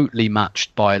remotely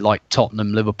matched by like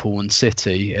Tottenham, Liverpool and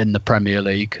City in the Premier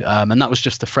League. And that was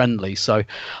just a friendly. So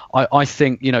I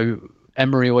think,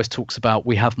 Emery always talks about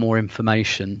we have more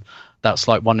information. That's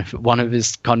like one of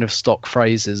his kind of stock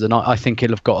phrases. And I think he'll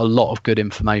have got a lot of good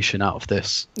information out of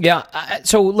this. Yeah.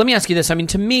 So let me ask you this. I mean,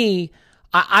 to me,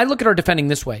 I look at our defending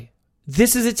this way.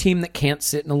 This is a team that can't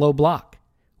sit in a low block.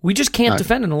 We just can't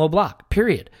defend in a low block,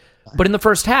 period. But in the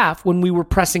first half, when we were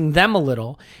pressing them a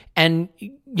little and,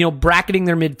 bracketing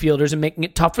their midfielders and making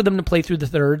it tough for them to play through the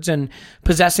thirds and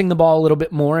possessing the ball a little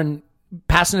bit more and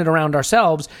passing it around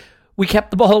ourselves, we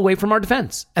kept the ball away from our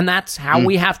defense. And that's how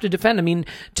we have to defend. I mean,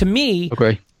 to me,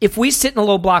 if we sit in a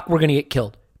low block, we're going to get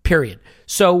killed, period.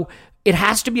 So it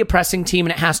has to be a pressing team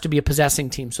and it has to be a possessing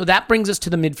team. So that brings us to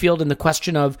the midfield and the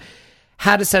question of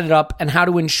how to set it up and how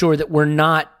to ensure that we're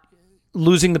not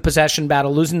losing the possession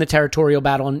battle, losing the territorial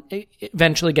battle, and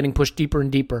eventually getting pushed deeper and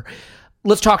deeper.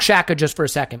 Let's talk Xhaka just for a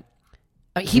second.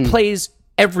 He plays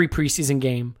every preseason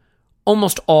game,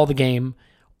 almost all the game,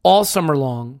 all summer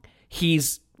long.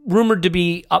 He's rumored to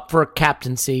be up for a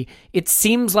captaincy. It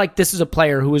seems like this is a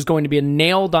player who is going to be a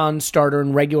nailed-on starter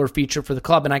and regular feature for the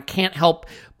club, and I can't help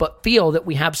but feel that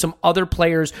we have some other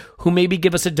players who maybe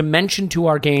give us a dimension to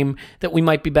our game that we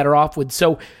might be better off with.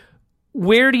 So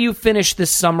where do you finish this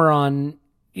summer on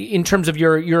in terms of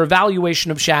your evaluation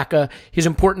of Xhaka, his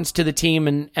importance to the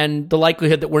team, and the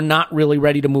likelihood that we're not really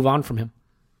ready to move on from him?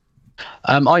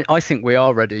 I think we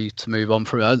are ready to move on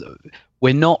from him.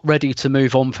 We're not ready to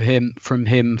move on from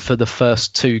him for the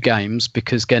first two games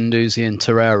because Guendouzi and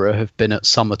Torreira have been at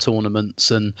summer tournaments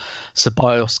and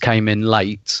Ceballos came in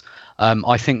late.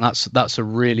 I think that's a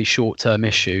really short-term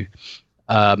issue.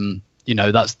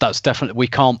 That's definitely, we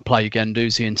can't play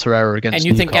Guendouzi and Torreira against Newcastle. And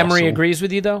you think Emery agrees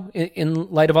with you, though,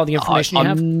 in light of all the information you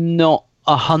have? I'm not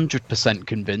 100%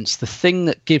 convinced. The thing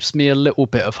that gives me a little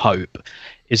bit of hope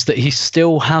is that he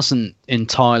still hasn't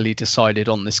entirely decided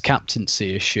on this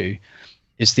captaincy issue,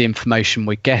 is the information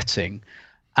we're getting.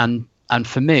 And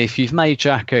for me, if you've made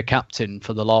Xhaka captain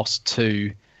for the last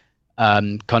two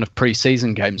kind of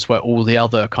pre-season games where all the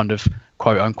other kind of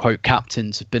quote-unquote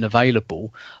captains have been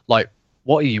available, like,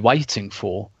 what are you waiting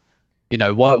for?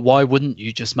 Why wouldn't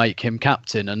you just make him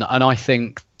captain? And I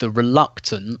think the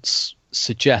reluctance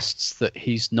suggests that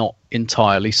he's not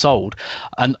entirely sold.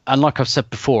 And like I've said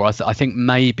before, I think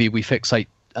maybe we fixate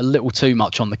a little too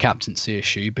much on the captaincy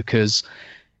issue because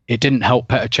it didn't help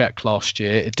Petr Cech last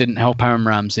year. It didn't help Aaron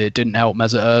Ramsey. It didn't help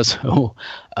Mesut Ozil,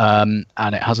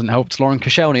 and it hasn't helped Lauren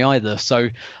Koscielny either. So,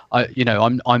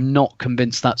 I'm not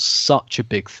convinced that's such a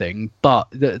big thing. But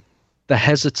the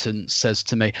hesitance says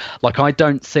to me, like, I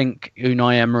don't think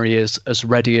Unai Emery is as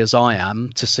ready as I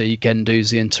am to see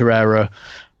Guendouzi and Torreira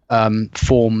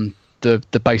form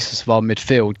the basis of our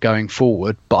midfield going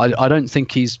forward. But I don't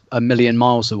think he's a million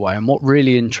miles away. And what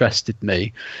really interested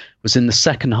me was in the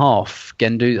second half,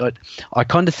 Guendouzi. I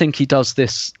kind of think he does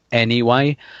this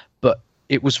anyway, but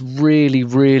it was really,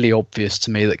 really obvious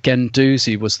to me that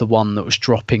Guendouzi was the one that was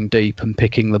dropping deep and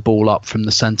picking the ball up from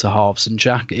the centre halves, and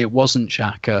it wasn't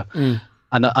Xhaka.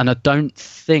 And I don't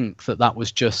think that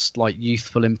was just like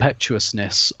youthful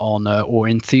impetuousness on or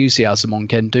enthusiasm on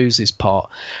Guendouzi's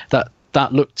part.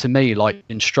 That looked to me like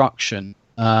instruction,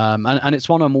 and it's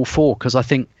one I'm all for because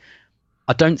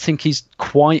I don't think he's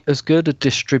quite as good a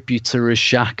distributor as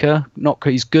Xhaka. Not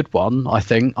he's good one. I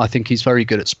think he's very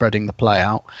good at spreading the play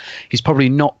out. He's probably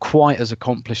not quite as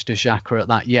accomplished as Xhaka at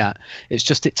that yet. It's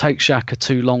just it takes Xhaka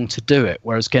too long to do it,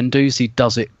 whereas Guendouzi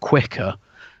does it quicker.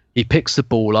 He picks the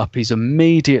ball up. He's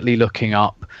immediately looking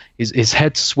up. His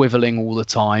head's swiveling all the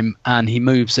time, and he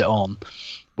moves it on.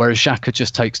 Whereas Xhaka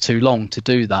just takes too long to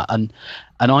do that, and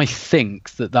I think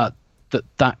that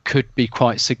could be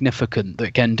quite significant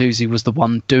that Guendouzi was the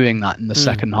one doing that in the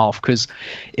second half. Because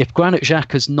if Granit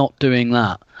Xhaka's not doing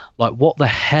that, like, what the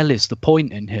hell is the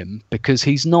point in him? Because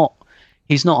he's not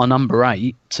a number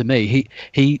 8 to me.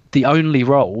 He the only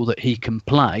role that he can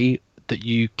play that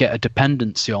you get a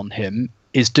dependency on him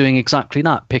is doing exactly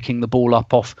that, picking the ball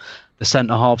up off the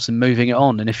centre halves and moving it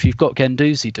on. And if you've got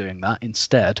Guendouzi doing that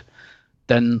instead,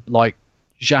 then like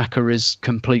Xhaka is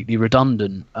completely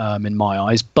redundant in my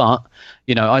eyes. But,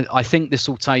 I think this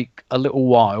will take a little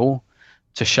while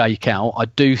to shake out. I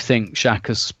do think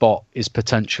Xhaka's spot is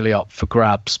potentially up for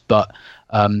grabs, but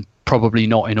probably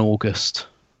not in August.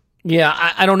 Yeah,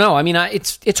 I don't know. I mean,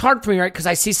 it's hard for me, right? Because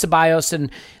I see Ceballos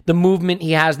and the movement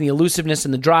he has and the elusiveness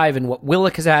and the drive and what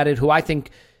Willock has added, who I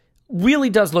think really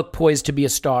does look poised to be a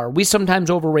star. We sometimes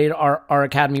overrate our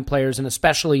academy players, and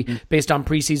especially based on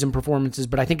preseason performances,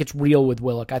 but I think it's real with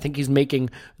Willock. I think he's making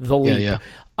the leap. Yeah.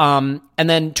 And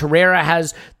then Torreira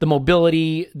has the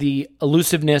mobility, the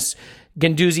elusiveness.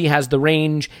 Guendouzi has the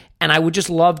range, and I would just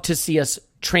love to see us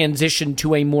transition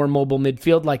to a more mobile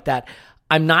midfield like that.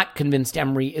 I'm not convinced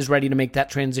Emery is ready to make that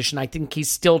transition. I think he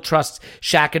still trusts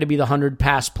Xhaka to be the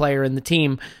 100-pass player in the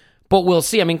team, but we'll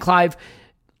see. I mean, Clive,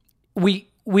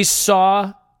 we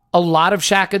saw a lot of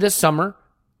Xhaka this summer.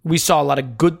 We saw a lot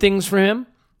of good things for him.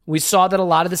 We saw that a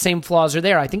lot of the same flaws are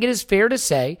there. I think it is fair to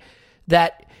say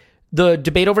that the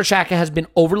debate over Xhaka has been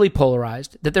overly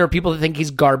polarized, that there are people that think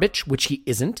he's garbage, which he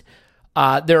isn't.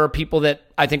 There are people that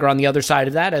I think are on the other side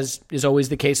of that, as is always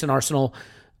the case in Arsenal,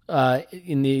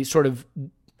 in the sort of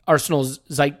Arsenal's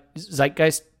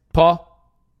zeitgeist, Paul?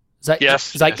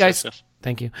 Yes. Zeitgeist? Yes.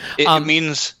 Thank you.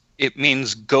 It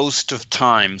means ghost of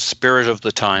time, spirit of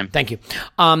the time. Thank you.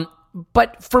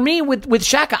 But for me, with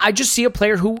Xhaka, I just see a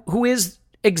player who is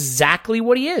exactly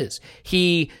what he is.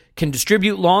 He can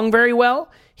distribute long very well.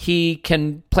 He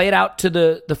can play it out to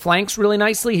the flanks really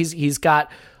nicely. He's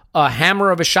got a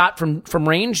hammer of a shot from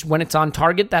range. When it's on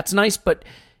target, that's nice, but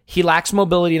he lacks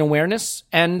mobility and awareness,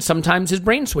 and sometimes his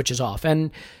brain switches off.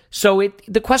 And so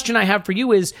the question I have for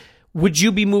you is, would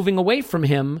you be moving away from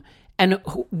him? And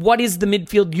what is the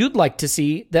midfield you'd like to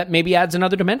see that maybe adds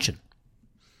another dimension?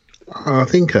 I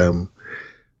think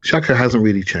Xhaka hasn't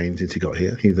really changed since he got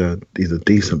here. He's a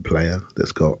decent player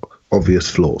that's got obvious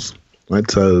flaws, right?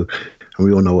 So, and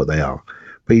we all know what they are.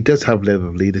 But he does have a level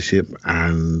of leadership,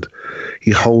 and he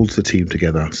holds the team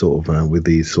together sort of with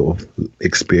these sort of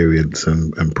experience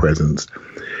and presence.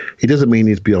 He doesn't mean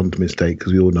he's beyond mistake,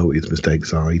 because we all know what his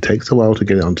mistakes are. He takes a while to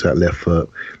get it onto that left foot.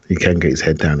 He can get his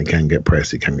head down. He can get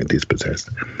pressed. He can get dispossessed.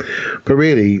 But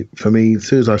really, for me, as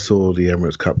soon as I saw the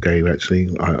Emirates Cup game,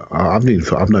 actually, I've known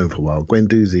for a while,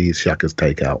 Guendouzi is Xhaka's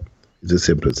takeout. It's as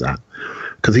simple as that.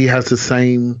 Because he has the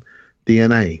same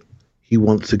DNA. He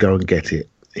wants to go and get it.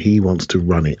 He wants to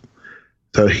run it.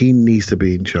 So he needs to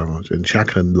be in charge, and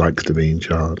Xhaka likes to be in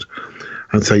charge.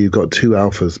 And so you've got two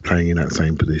alphas playing in that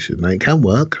same position. Now, it can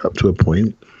work up to a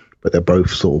point, but they're both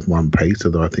sort of one pace,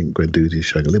 although I think Guendouzi is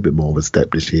showing a little bit more of a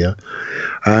step this year.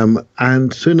 And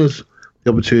as soon as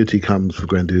the opportunity comes for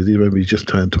Guendouzi, remember he's just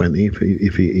turned 20,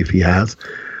 if he has,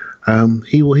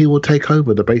 he will take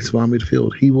over the base of our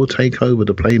midfield. He will take over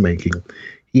the playmaking.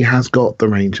 He has got the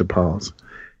range of pass.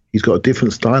 He's got a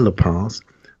different style of pass,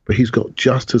 but he's got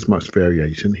just as much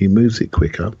variation. He moves it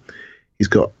quicker. He's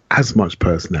got as much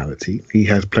personality. He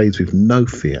plays with no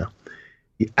fear.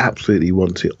 He absolutely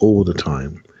wants it all the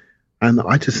time. And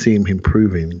I just see him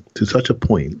improving to such a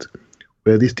point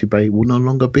where this debate will no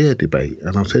longer be a debate.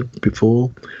 And I've said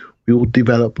before, we will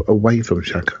develop away from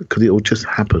Xhaka because it will just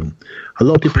happen. A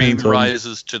lot depends on...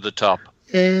 rises to the top.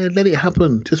 Yeah, let it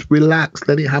happen. Just relax.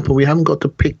 Let it happen. We haven't got to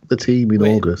pick the team in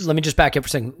August. Let me just back up for a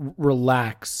second.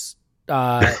 Relax.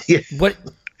 Yeah. What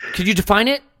could you define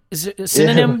it? Is it a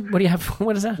synonym? Yeah. What do you have?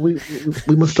 What is that?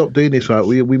 We must stop doing this, right?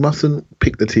 We mustn't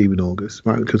pick the team in August,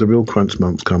 right? Because the real crunch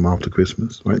months come after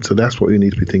Christmas, right? So that's what we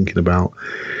need to be thinking about.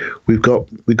 We've got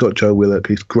Joe Willock.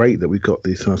 It's great that we've got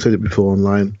this. And I've said it before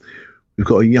online. We've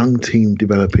got a young team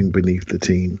developing beneath the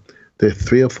team. There are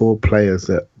 3 or 4 players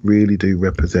that really do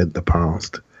represent the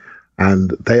past,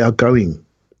 and they are going.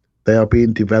 They are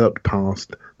being developed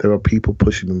past. There are people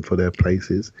pushing them for their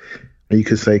places. And you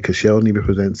could say Koscielny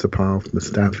represents the past,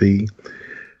 Mustafi,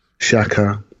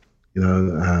 Xhaka,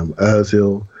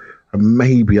 Ozil, and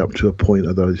maybe up to a point,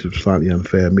 although it's slightly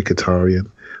unfair, Mkhitaryan.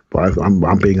 But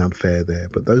I'm being unfair there.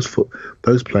 But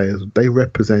those players, they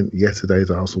represent yesterday's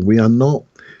Arsenal. We are not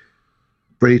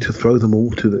ready to throw them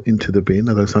all into the bin,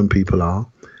 although some people are.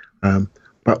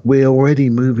 But we're already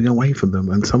moving away from them.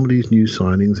 And some of these new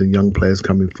signings and young players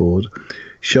coming forward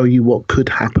show you what could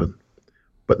happen.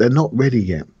 But they're not ready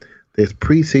yet. There's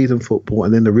pre-season football,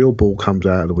 and then the real ball comes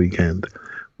out of the weekend,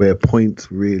 where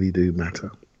points really do matter.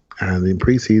 And in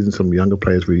pre-season, some younger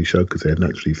players really show because they're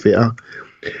naturally fitter.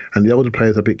 And the older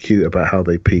players are a bit cute about how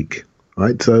they peak,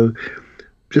 right? So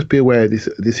just be aware this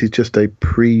is just a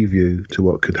preview to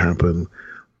what could happen.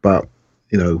 But,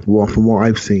 from what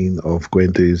I've seen of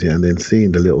Guendouzi and then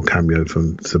seeing the little cameo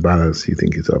from Ceballos, you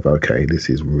think yourself, okay, this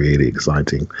is really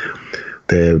exciting.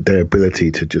 their ability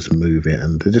to just move it,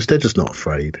 and they're just not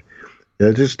afraid.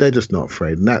 They're just not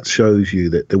afraid, and that shows you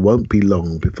that there won't be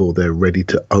long before they're ready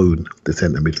to own the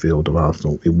centre midfield of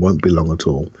Arsenal. It won't be long at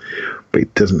all, but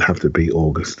it doesn't have to be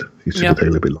August. It's just going to take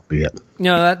a little bit longer yet.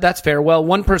 No, that's fair. Well,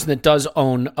 one person that does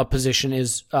own a position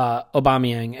is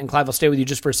Aubameyang, and Clive, I'll stay with you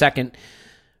just for a second.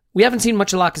 We haven't seen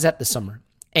much of Lacazette this summer,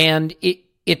 and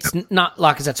it's not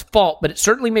Lacazette's fault, but it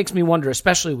certainly makes me wonder,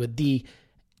 especially with the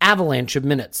avalanche of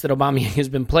minutes that Aubameyang has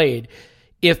been played,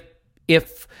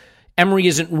 if Emery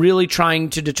isn't really trying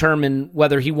to determine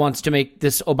whether he wants to make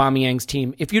this Aubameyang's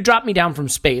team. If you drop me down from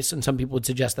space, and some people would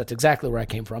suggest that's exactly where I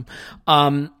came from,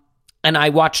 and I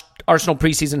watched Arsenal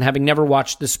preseason, having never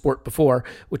watched this sport before,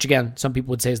 which again, some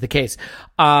people would say is the case,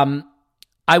 I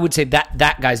would say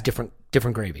that guy's different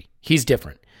gravy. He's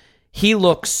different. He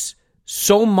looks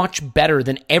so much better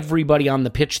than everybody on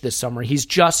the pitch this summer. He's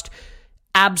just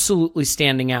absolutely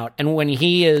standing out. And when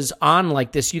he is on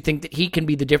like this, you think that he can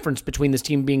be the difference between this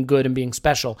team being good and being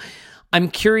special. I'm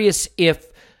curious if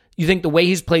you think the way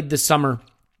he's played this summer,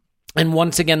 and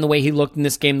once again, the way he looked in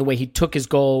this game, the way he took his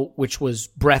goal, which was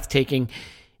breathtaking.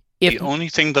 The only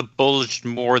thing that bulged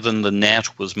more than the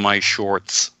net was my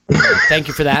shorts. Thank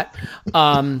you for that.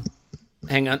 Hang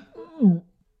on.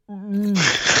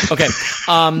 Okay.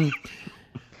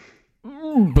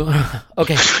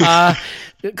 Okay.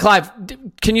 Clive,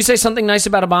 can you say something nice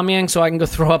about Aubameyang so I can go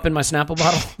throw up in my Snapple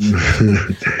bottle?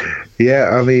 Yeah,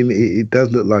 I mean, it does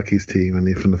look like his team,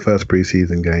 and from the first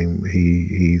preseason game,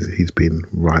 he's been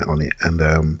right on it. And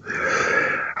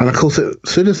of course, as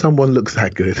soon as someone looks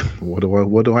that good, what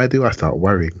do I do? I start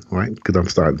worrying, right? Because I'm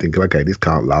starting thinking, okay, this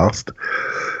can't last.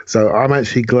 So I'm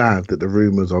actually glad that the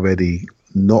rumours already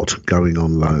not going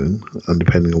on loan, and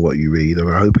depending on what you read,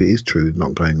 and I hope it is true,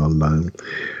 not going on loan,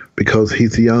 because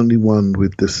he's the only one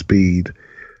with the speed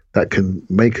that can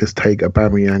make us take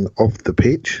Aubameyang off the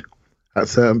pitch at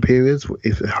certain periods,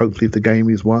 hopefully if the game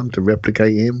is won, to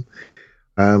replicate him.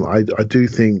 I do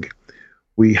think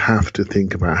we have to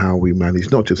think about how we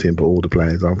manage, not just him, but all the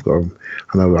players. I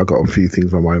know I've got a few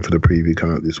things on my mind for the preview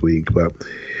coming up this week, but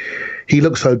he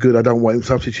looks so good, I don't want him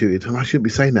substituted. And I shouldn't be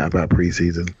saying that about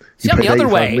preseason. See, I'm the other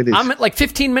way. Minutes. I'm at like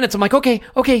 15 minutes. I'm like, okay,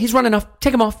 he's running enough.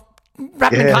 Take him off.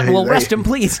 Wrap him in cotton wool. Rest him,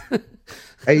 please.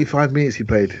 85 minutes he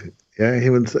played. Yeah,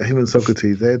 him and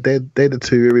Socrates. They're the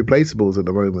two irreplaceables at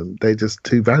the moment. They're just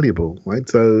too valuable, right?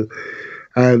 So,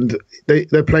 and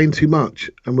they're playing too much,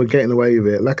 and we're getting away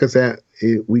with it. Like I said,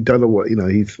 we don't know what,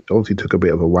 he's obviously took a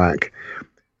bit of a whack.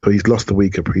 So he's lost a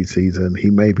week of pre-season. He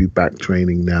may be back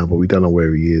training now, but we don't know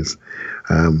where he is.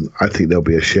 I think there'll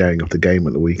be a sharing of the game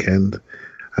at the weekend.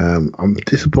 I'm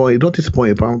disappointed, not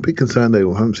disappointed, but I'm a bit concerned that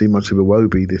we haven't seen much of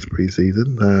Iwobi this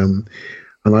pre-season.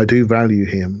 And I do value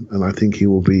him, and I think he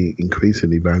will be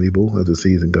increasingly valuable as the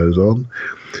season goes on.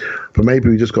 But maybe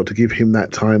we just got to give him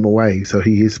that time away so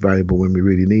he is valuable when we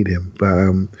really need him. But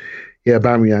yeah,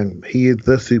 Aubameyang, he is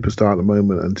the superstar at the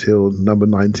moment until number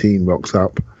 19 rocks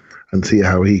up, and see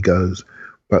how he goes.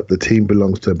 But the team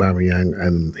belongs to Aubameyang,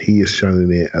 and he is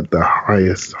showing it at the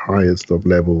highest of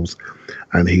levels,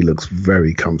 and he looks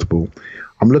very comfortable.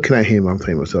 I'm looking at him, I'm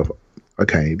thinking to myself,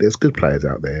 okay, there's good players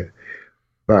out there,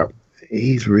 but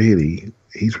he's really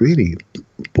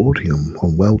bordering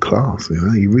on world class.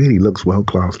 He really looks world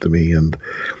class to me, and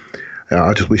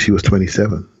I just wish he was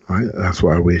 27. Right, that's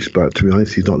what I wish. But to be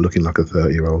honest, he's not looking like a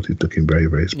 30-year-old. He's looking very,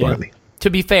 very sprightly. Yeah. To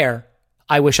be fair,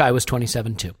 I wish I was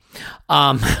 27 too.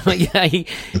 But yeah,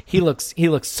 he looks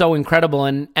so incredible.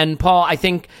 And Paul, I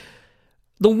think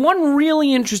the one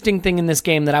really interesting thing in this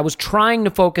game that I was trying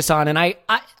to focus on, and I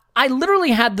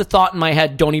literally had the thought in my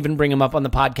head, don't even bring him up on the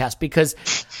podcast, because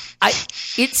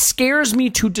it scares me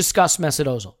to discuss Mesut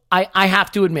Ozil. I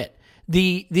have to admit,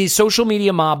 the social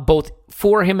media mob, both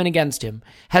for him and against him,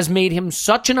 has made him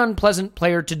such an unpleasant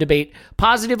player to debate,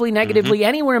 positively, negatively,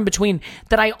 anywhere in between,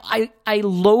 that I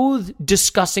loathe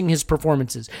discussing his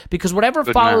performances, because whatever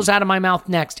follows out of my mouth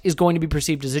next is going to be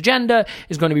perceived as agenda,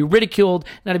 is going to be ridiculed.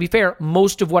 Now, to be fair,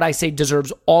 most of what I say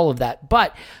deserves all of that.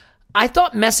 But I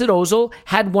thought Mesut Ozil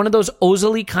had one of those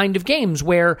Ozil-y kind of games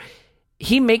where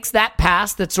he makes that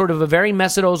pass that's sort of a very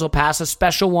Mesut Ozil pass, a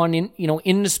special one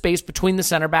in the space between the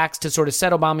center backs to sort of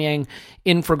set Aubameyang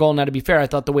in for goal. Now, to be fair, I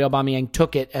thought the way Aubameyang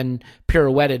took it and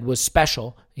pirouetted was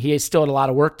special. He still had a lot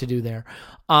of work to do there.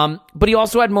 But he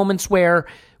also had moments where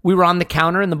we were on the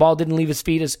counter and the ball didn't leave his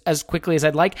feet as quickly as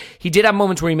I'd like. He did have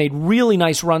moments where he made really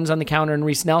nice runs on the counter, and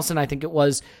Reece Nelson, I think it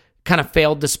was, kind of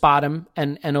failed to spot him,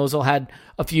 and Ozil had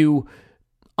a few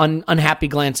unhappy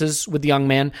glances with the young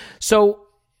man. So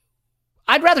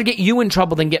I'd rather get you in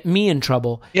trouble than get me in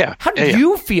trouble. Yeah. How do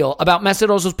you feel about Mesut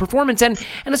Ozil's performance? And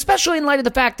especially in light of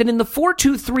the fact that in the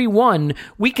 4-2-3-1,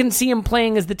 we can see him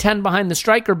playing as the 10 behind the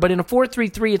striker, but in a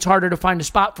 4-3-3, it's harder to find a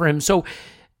spot for him. So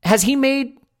has he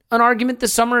made an argument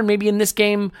this summer and maybe in this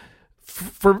game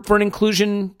for an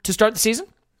inclusion to start the season?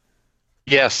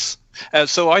 Yes.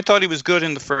 So I thought he was good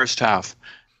in the first half.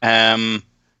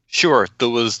 Sure, there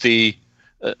was the,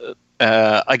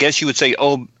 I guess you would say,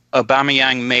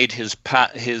 Aubameyang made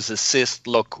his assist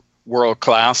look world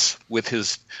class with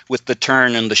the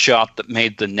turn and the shot that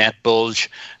made the net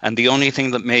bulge, and the only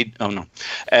thing that made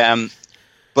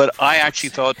but I actually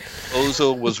thought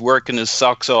Ozil was working his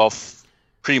socks off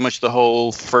pretty much the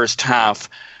whole first half.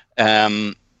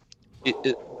 In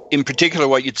particular,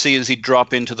 what you'd see is he'd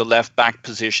drop into the left back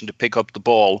position to pick up the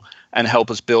ball and help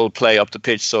us build play up the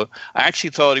pitch. So I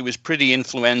actually thought he was pretty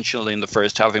influential in the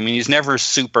first half. I mean, he's never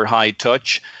super high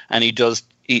touch, and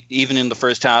even in the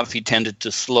first half, he tended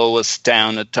to slow us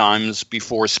down at times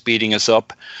before speeding us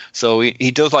up. So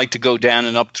he does like to go down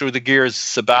and up through the gears.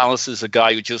 Ceballos is a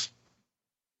guy who just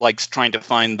likes trying to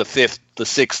find the fifth, the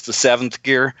sixth, the seventh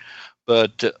gear,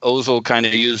 but Ozil kind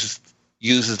of uses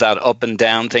that up and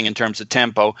down thing in terms of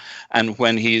tempo. And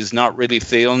when he's not really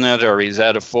feeling it, or he's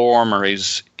out of form, or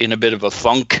he's in a bit of a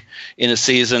funk in a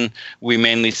season, we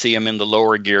mainly see him in the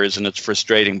lower gears, and it's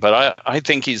frustrating. But I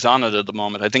think he's on it at the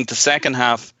moment. I think the second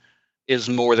half is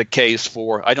more the case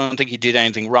for, I don't think he did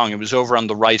anything wrong. It was over on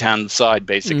the right-hand side,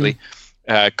 basically,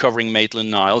 covering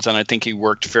Maitland-Niles, and I think he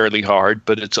worked fairly hard,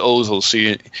 but it's Ozil,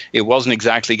 so it wasn't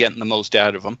exactly getting the most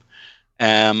out of him.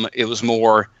 It was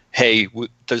more, hey,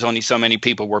 there's only so many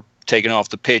people we're taking off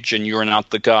the pitch and you're not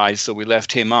the guy, so we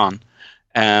left him on.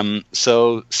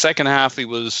 So second half, he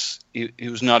was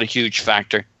not a huge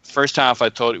factor. First half, I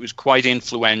thought it was quite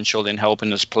influential in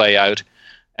helping us play out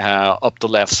up the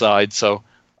left side. So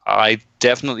I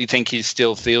definitely think he's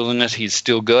still feeling it. He's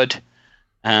still good.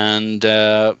 And,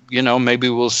 maybe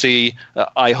we'll see.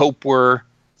 I hope we're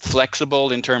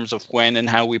flexible in terms of when and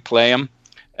how we play him.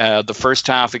 The first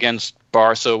half against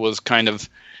Barca was kind of,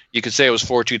 you could say it was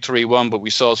 4-2-3-1, but we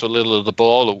saw so little of the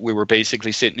ball. We were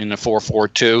basically sitting in a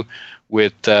 4-4-2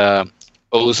 with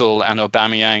Ozil and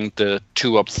Aubameyang, the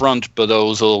two up front, but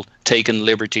Ozil taking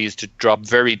liberties to drop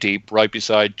very deep right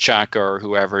beside Xhaka or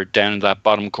whoever down in that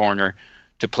bottom corner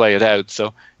to play it out.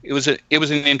 So it was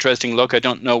an interesting look. I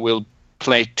don't know we'll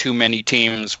play too many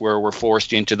teams where we're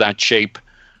forced into that shape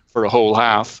for a whole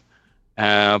half.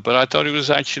 But I thought it was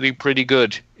actually pretty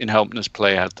good in helping us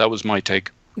play out. That was my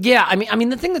take. Yeah, I mean,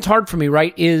 the thing that's hard for me,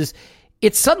 right, is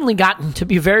it's suddenly gotten to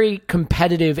be a very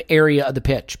competitive area of the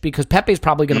pitch because Pepe's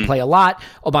probably going to play a lot.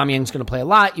 Aubameyang's going to play a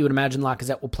lot. You would imagine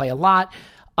Lacazette will play a lot.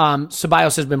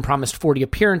 Ceballos has been promised 40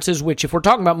 appearances, which if we're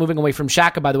talking about moving away from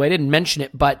Xhaka, by the way, I didn't mention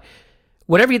it, but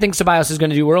whatever you think Ceballos is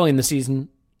going to do early in the season,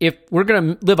 if we're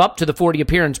going to live up to the 40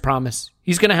 appearance promise,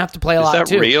 he's going to have to play a lot too. Is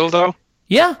that real, though?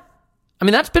 Yeah. I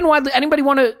mean, that's been widely... Anybody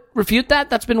want to refute that?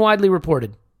 That's been widely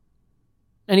reported.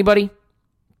 Anybody?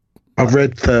 I've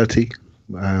read 30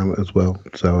 as well.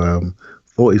 So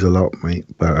 40 is a lot, mate.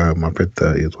 But I've read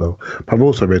 30 as well. But I've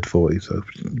also read 40, so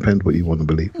it depends what you want to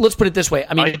believe. Let's put it this way.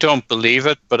 I don't believe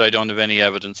it, but I don't have any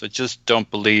evidence. I just don't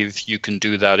believe you can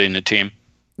do that in a team.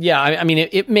 Yeah, I mean,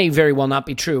 it may very well not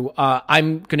be true.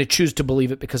 I'm going to choose to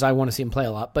believe it because I want to see him play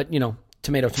a lot. But,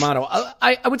 tomato, tomato.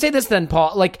 I would say this then,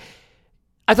 Paul.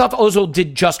 I thought Ozil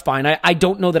did just fine. I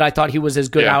don't know that I thought he was as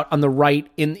good out on the right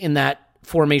in that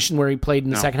formation where he played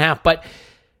in the second half. But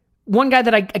one guy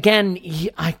that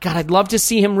I'd love to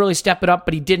see him really step it up,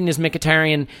 but he didn't, is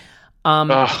Mkhitaryan.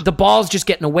 The ball's just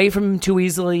getting away from him too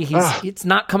easily. It's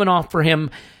not coming off for him.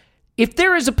 If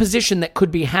there is a position that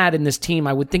could be had in this team,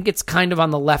 I would think it's kind of on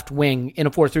the left wing in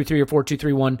a 4-3-3 or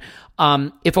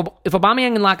 4-2-3-1. If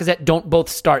Aubameyang and Lacazette don't both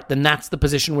start, then that's the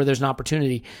position where there's an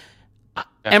opportunity.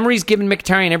 Emery's given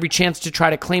Mkhitaryan every chance to try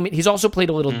to claim it. He's also played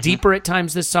a little deeper at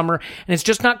times this summer, and it's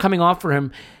just not coming off for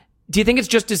him. Do you think it's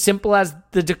just as simple as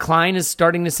the decline is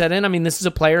starting to set in? I mean, this is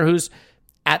a player who's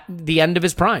at the end of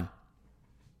his prime.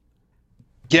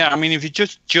 Yeah, I mean, if you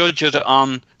just judge it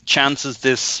on chances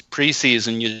this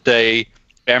preseason, you say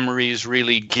Emery's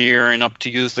really gearing up to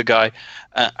use the guy.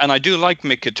 And I do like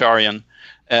Mkhitaryan.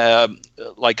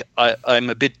 I'm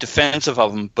a bit defensive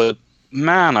of him, but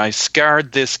man, I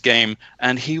scarred this game,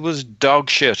 and he was dog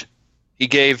shit. He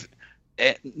gave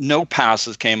no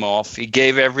passes came off. He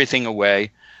gave everything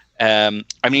away. I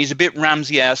mean, he's a bit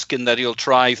Ramsey-esque in that he'll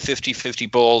try 50-50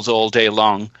 balls all day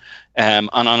long. And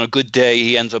on a good day,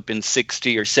 he ends up in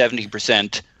 60 or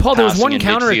 70%. Paul, there was one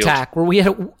counterattack where we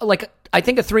had, I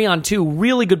think, a 3-on-2,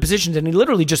 really good positions, and he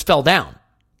literally just fell down.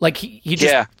 Like he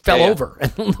just fell over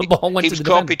and the ball went he to was the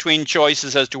caught defender. between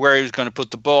choices as to where he was going to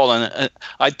put the ball. And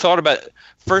I thought about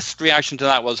first reaction to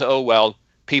that was, oh, well,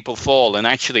 people fall. And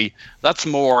actually, that's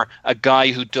more a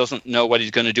guy who doesn't know what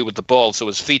he's going to do with the ball. So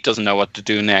his feet doesn't know what to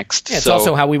do next. Yeah, it's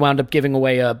also how we wound up giving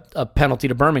away a penalty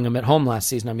to Birmingham at home last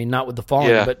season. I mean, not with the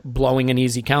falling, but blowing an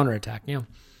easy counterattack. Yeah.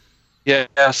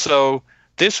 Yeah. So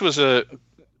this was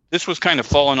kind of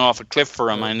falling off a cliff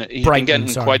for him. And he's been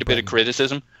getting quite a bit of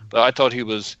criticism. But I thought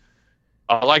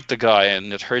I like the guy,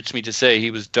 and it hurts me to say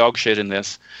he was dog shit in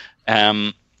this.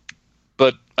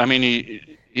 But I mean,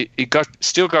 he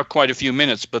still got quite a few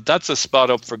minutes, but that's a spot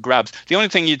up for grabs. The only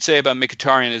thing you'd say about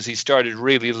Mkhitaryan is he started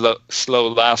really slow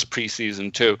last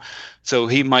preseason too, so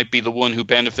he might be the one who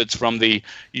benefits from the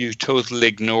you totally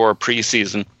ignore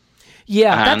preseason.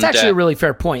 Yeah, that's actually a really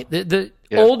fair point. The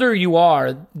older you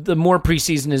are, the more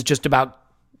preseason is just about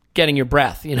getting your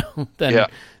breath,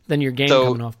 than your game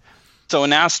coming off. So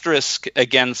an asterisk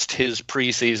against his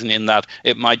preseason in that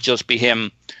it might just be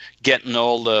him getting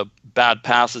all the bad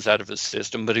passes out of his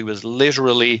system, but he was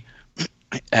literally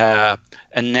a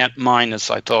net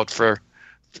minus, I thought,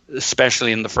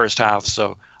 especially in the first half.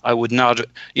 So I would not,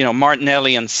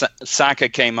 Martinelli and Saka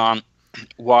came on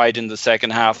wide in the second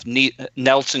half,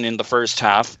 Nelson in the first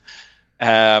half,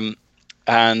 and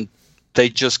they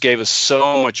just gave us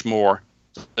so much more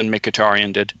than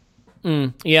Mkhitaryan did.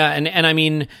 Yeah, and I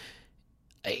mean,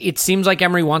 it seems like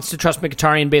Emery wants to trust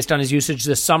Mkhitaryan based on his usage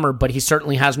this summer, but he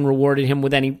certainly hasn't rewarded him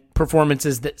with any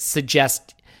performances that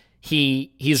suggest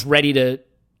he's ready to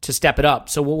step it up.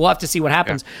 So we'll have to see what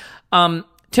happens. Yeah.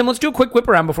 Tim, let's do a quick whip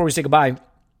around before we say goodbye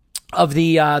of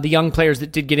the young players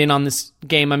that did get in on this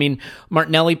game. I mean,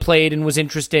 Martinelli played and was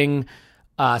interesting.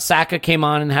 Saka came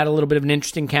on and had a little bit of an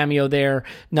interesting cameo there.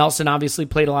 Nelson obviously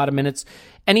played a lot of minutes.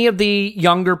 Any of the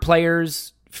younger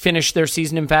players finish their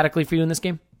season emphatically for you in this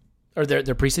game? Or their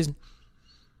preseason?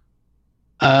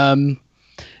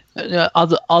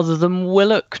 Other than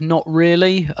Willock, not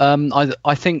really.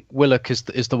 I think Willock is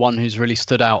the one who's really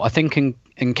stood out. I think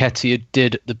Nketiah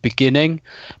did at the beginning,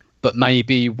 but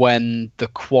maybe when the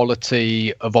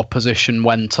quality of opposition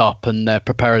went up and their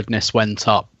preparedness went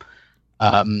up,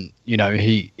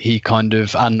 he kind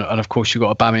of, and of course you've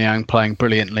got Aubameyang playing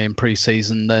brilliantly in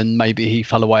pre-season, then maybe he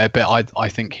fell away a bit. I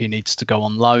think he needs to go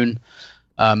on loan.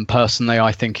 Personally,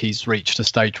 I think he's reached a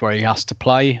stage where he has to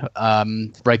play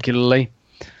regularly.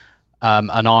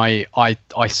 And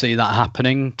I see that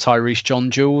happening. Tyrese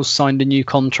John-Jules signed a new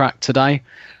contract today,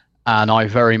 and I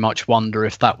very much wonder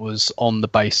if that was on the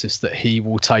basis that he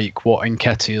will take what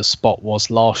Nketiah's spot was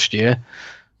last year.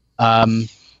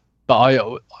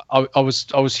 But I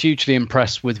was hugely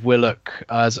impressed with Willock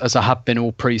as I have been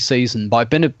all pre-season. But I've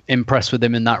been impressed with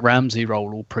him in that Ramsey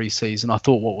role all pre-season. I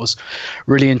thought what was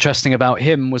really interesting about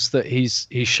him was that he's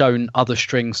shown other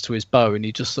strings to his bow, and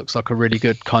he just looks like a really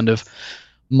good kind of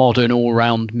modern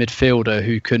all-round midfielder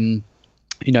who can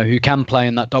play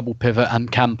in that double pivot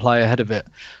and can play ahead of it.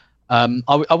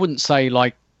 I wouldn't say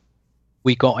like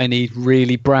we got any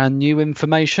really brand new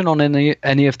information on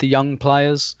any of the young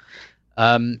players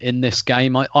in this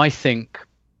game. I think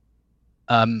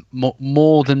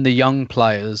more than the young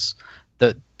players,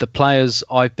 that the players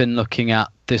I've been looking at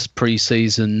this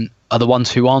pre-season are the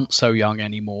ones who aren't so young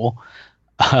anymore,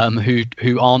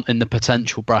 who aren't in the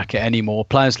potential bracket anymore.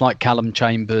 Players like Callum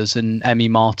Chambers and Emi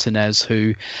Martinez,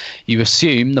 who you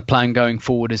assume the plan going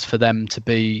forward is for them to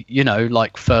be,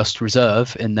 like first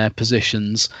reserve in their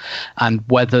positions, and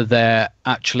whether they're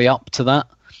actually up to that.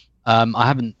 I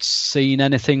haven't seen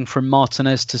anything from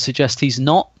Martinez to suggest he's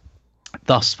not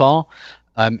thus far,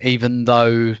 even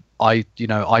though I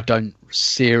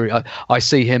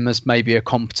see him as maybe a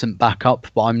competent backup,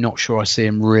 but I'm not sure I see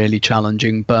him really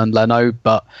challenging Bernd Leno.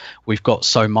 But we've got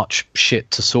so much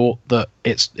shit to sort that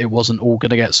it wasn't all going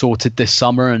to get sorted this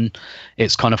summer, and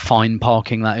it's kind of fine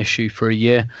parking that issue for a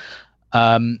year.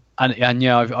 And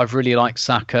yeah, I've really liked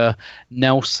Saka.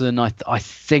 Nelson, I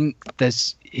think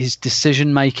there's his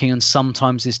decision making and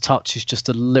sometimes his touch is just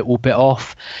a little bit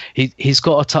off. He's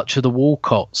got a touch of the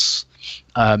Walcotts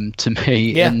to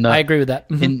me. Yeah, I agree with that.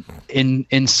 Mm-hmm.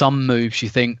 In some moves you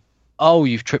think, oh,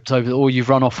 you've tripped over or you've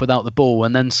run off without the ball,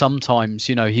 and then sometimes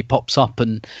he pops up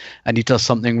and he does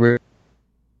something really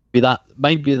that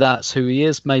maybe that's who he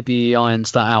is. Maybe he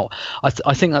irons that out.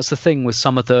 I think that's the thing with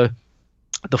some of the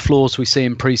flaws we see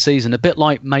in pre-season, a bit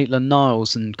like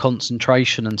Maitland-Niles and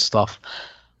concentration and stuff.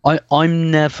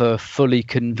 I'm never fully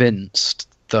convinced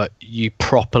that you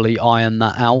properly iron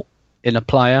that out in a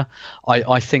player.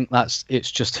 I think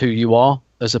it's just who you are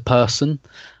as a person.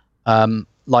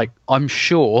 Like I'm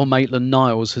sure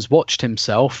Maitland-Niles has watched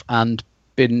himself and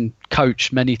been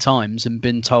coached many times and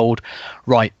been told,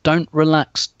 right, don't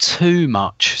relax too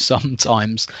much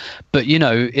sometimes. But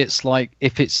it's like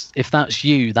if that's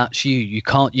you, that's you.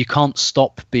 You can't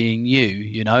stop being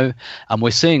you. And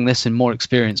we're seeing this in more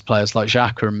experienced players like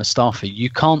Xhaka and Mustafi.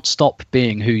 You can't stop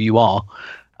being who you are,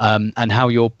 and how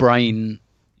your brain,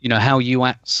 how you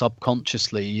act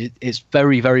subconsciously. It's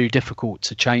very, very difficult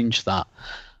to change that.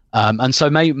 And so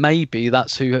maybe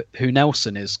that's who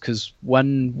Nelson is, because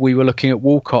when we were looking at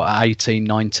Walcott at 18,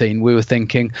 19, we were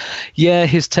thinking, yeah,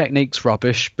 his technique's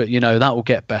rubbish, but that will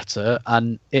get better,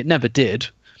 and it never did,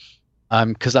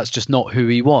 because that's just not who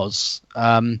he was.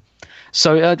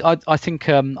 So I think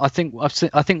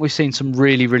we've seen some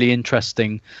really, really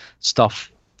interesting stuff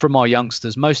from our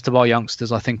youngsters. Most of our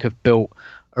youngsters, I think, have built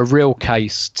a real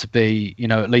case to be,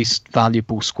 at least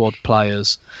valuable squad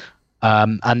players.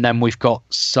 And then we've got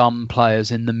some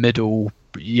players in the middle,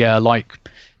 like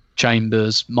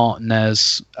Chambers,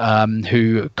 Martinez,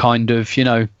 who kind of,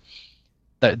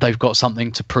 they've got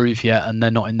something to prove yet, and they're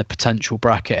not in the potential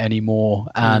bracket anymore.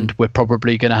 And we're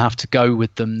probably going to have to go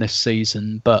with them this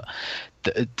season. But,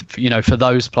 for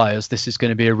those players, this is going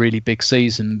to be a really big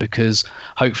season, because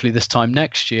hopefully this time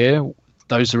next year,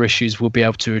 those are issues we'll be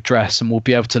able to address, and we'll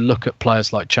be able to look at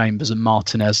players like Chambers and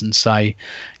Martinez and say,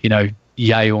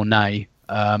 yay or nay,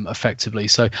 effectively.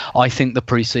 So I think the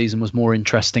preseason was more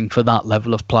interesting for that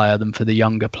level of player than for the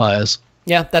younger players.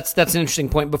 Yeah, that's an interesting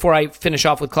point. Before I finish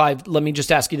off with Clive, let me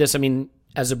just ask you this. I mean,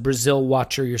 as a Brazil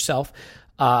watcher yourself,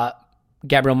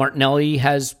 Gabriel Martinelli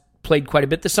has played quite a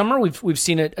bit this summer. We've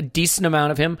seen a decent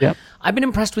amount of him. Yep. I've been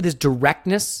impressed with his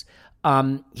directness.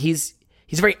 He's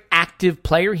a very active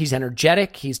player. He's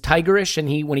energetic. He's tigerish,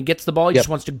 and when he gets the ball, he just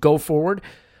wants to go forward.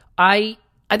 I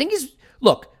think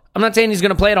look, I'm not saying he's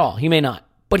going to play at all. He may not.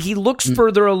 But he looks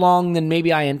further along than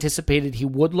maybe I anticipated he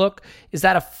would look. Is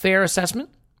that a fair assessment?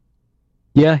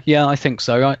 Yeah, I think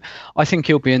so. I think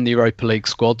he'll be in the Europa League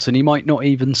squads, and he might not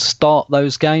even start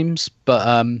those games. But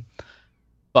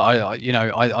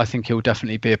I think he'll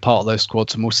definitely be a part of those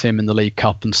squads, and we'll see him in the League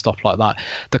Cup and stuff like that.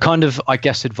 The kind of, I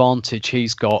guess, advantage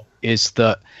he's got is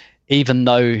that even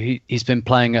though he's been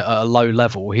playing at a low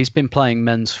level, he's been playing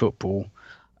men's football.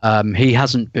 He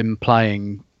hasn't been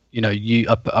playing,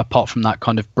 apart from that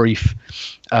kind of brief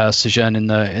sojourn in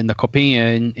the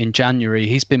Copinha in January,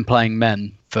 he's been playing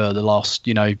men for the last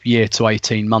year to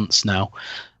 18 months now,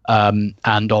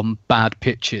 and on bad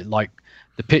pitches. Like,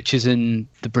 the pitches in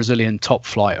the Brazilian top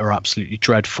flight are absolutely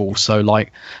dreadful. So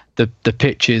like the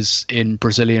pitches in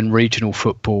Brazilian regional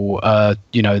football,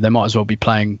 they might as well be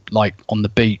playing like on the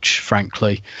beach,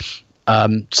 frankly.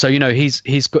 So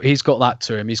he's got that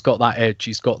to him. He's got that edge.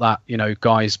 He's got that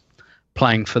guys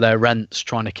playing for their rents,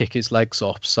 trying to kick his legs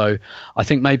off. So I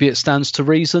think maybe it stands to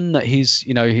reason that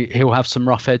he'll have some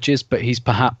rough edges, but he's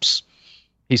perhaps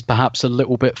a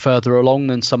little bit further along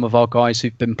than some of our guys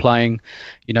who've been playing,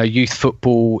 youth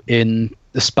football in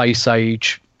the space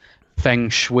age, feng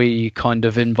shui kind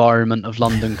of environment of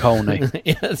London Colney.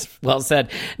 Yes, well said.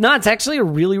 No, it's actually a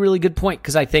really, really good point,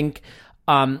 because I think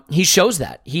he shows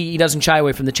that. He doesn't shy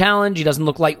away from the challenge. He doesn't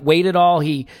look lightweight at all.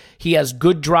 He has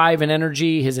good drive and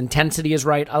energy. His intensity is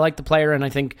right. I like the player, and I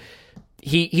think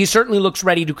he certainly looks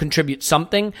ready to contribute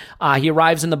something. He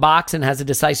arrives in the box and has a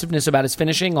decisiveness about his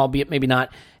finishing, albeit maybe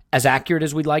not as accurate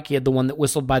as we'd like. He had the one that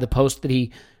whistled by the post that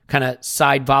he kind of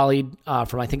side volleyed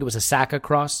from, I think it was a Saka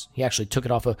cross. He actually took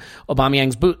it off of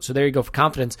Aubameyang's boot. So there you go for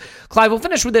confidence. Clive, we'll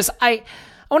finish with this. I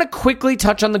want to quickly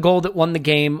touch on the goal that won the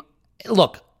game.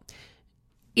 Look,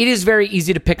 it is very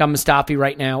easy to pick on Mustafi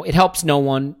right now. It helps no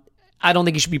one. I don't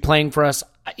think he should be playing for us.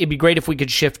 It'd be great if we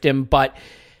could shift him, but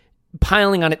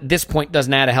piling on at this point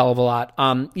doesn't add a hell of a lot.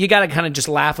 You got to kind of just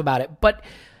laugh about it. But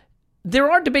there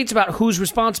are debates about who's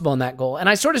responsible in that goal. And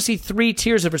I sort of see three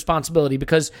tiers of responsibility,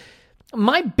 because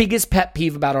my biggest pet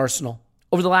peeve about Arsenal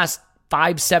over the last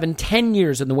 5, 7, 10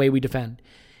 years in the way we defend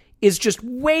is just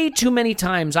way too many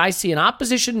times I see an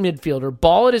opposition midfielder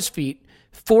ball at his feet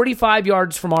 45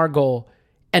 yards from our goal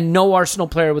and no Arsenal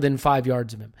player within 5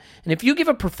 yards of him. And if you give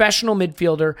a professional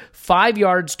midfielder 5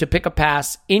 yards to pick a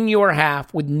pass in your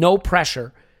half with no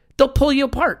pressure, they'll pull you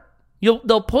apart.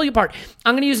 They'll pull you apart.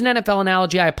 I'm going to use an NFL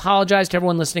analogy. I apologize to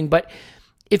everyone listening, but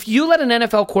if you let an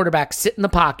NFL quarterback sit in the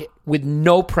pocket with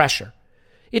no pressure,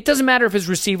 it doesn't matter if his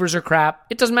receivers are crap.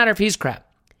 It doesn't matter if he's crap.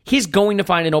 He's going to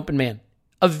find an open man.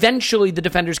 Eventually, the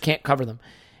defenders can't cover them.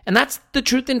 And that's the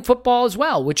truth in football as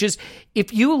well, which is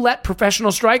if you let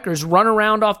professional strikers run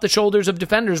around off the shoulders of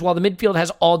defenders while the midfield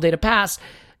has all day to pass,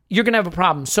 you're going to have a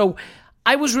problem. So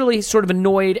I was really sort of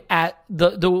annoyed at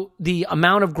the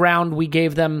amount of ground we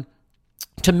gave them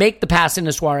to make the pass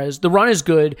into Suarez. The run is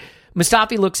good.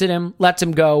 Mustafi looks at him, lets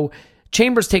him go.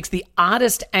 Chambers takes the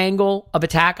oddest angle of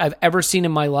attack I've ever seen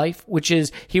in my life, which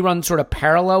is he runs sort of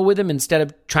parallel with him instead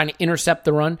of trying to intercept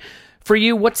the run. For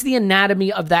you, what's the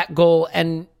anatomy of that goal?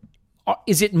 And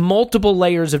is it multiple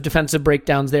layers of defensive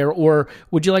breakdowns there, or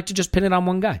would you like to just pin it on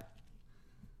one guy?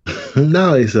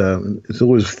 No, it's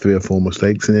always 3 or 4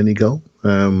 mistakes in any goal.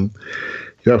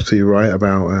 You're absolutely right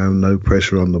about no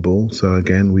pressure on the ball. So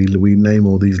again, we name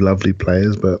all these lovely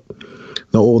players, but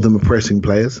not all of them are pressing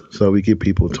players. So we give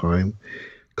people time.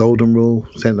 Golden rule,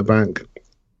 centre back.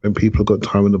 When people have got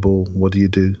time on the ball, what do?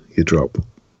 You drop.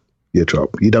 You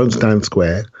drop. You don't stand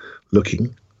square,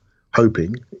 looking,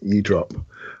 hoping. You drop.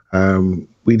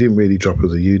 We didn't really drop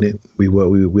as a unit. We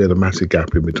had a massive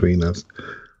gap in between us.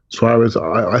 Suarez,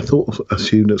 I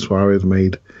assumed that Suarez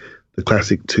made the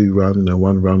classic 2 run,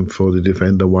 1 run for the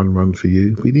defender, 1 run for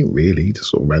you. We didn't really, he just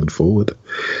sort of ran forward,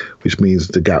 which means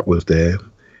the gap was there.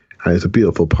 And it's a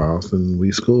beautiful pass, and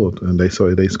we scored, and they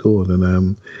scored.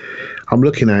 And I'm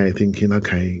looking at it thinking,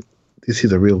 okay, this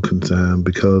is a real concern,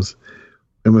 because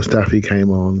when Mustafi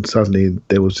came on, suddenly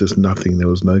there was just nothing. There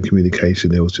was no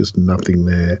communication. There was just nothing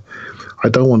there. I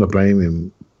don't want to blame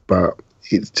him, but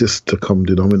it's just a common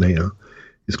denominator.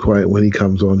 It's quite, when he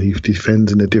comes on, he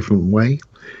defends in a different way.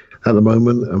 At the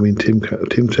moment, I mean, Tim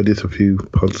said this a few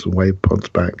pods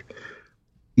back.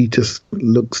 He just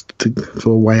looks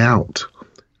for a way out,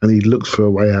 and he looks for a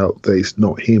way out that it's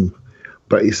not him,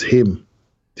 but it's him.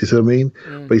 Do you see what I mean?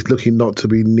 But he's looking not to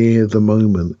be near the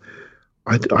moment.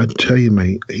 I tell you,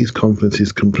 mate, his confidence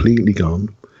is completely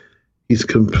gone. He's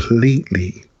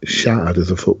completely shattered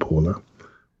as a footballer.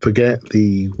 Forget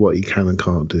what he can and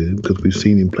can't do, because we've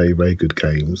seen him play very good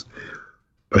games,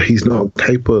 but he's not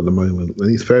capable at the moment,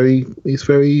 and he's very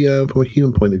from a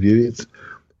human point of view,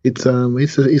 it's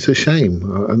a shame,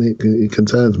 and it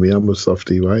concerns me. I'm a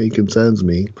softie, right? It concerns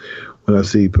me when I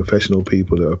see professional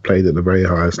people that have played at the very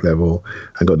highest level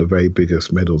and got the very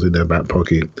biggest medals in their back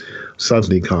pocket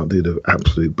suddenly can't do the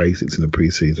absolute basics in a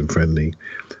pre-season friendly,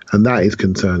 and that is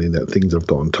concerning, that things have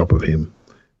got on top of him,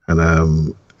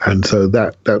 and so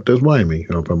that does worry me,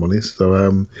 if I'm honest.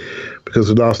 So because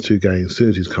the last 2 games, as soon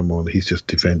as he's come on, he's just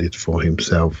defended for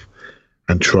himself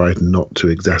and tried not to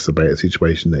exacerbate a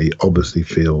situation that he obviously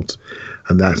feels,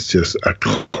 and that's just a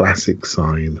classic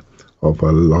sign of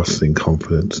a loss in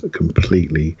confidence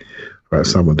completely about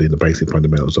someone doing the basic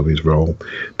fundamentals of his role.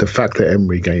 The fact that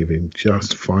Emery gave him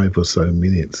just 5 or so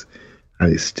minutes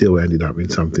and it still ended up in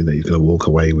something that he's going to walk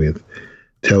away with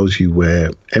tells you where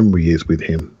Emery is with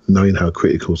him. Knowing how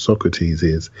critical Socrates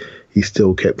is, he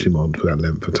still kept him on for that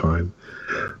length of time.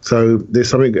 So there's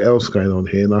something else going on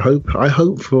here, and I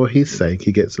hope for his sake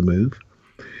he gets a move,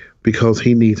 because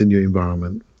he needs a new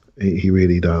environment. He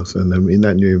really does, and in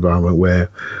that new environment where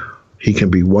he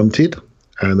can be wanted,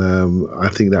 and I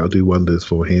think that'll do wonders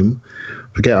for him.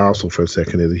 Forget Arsenal for a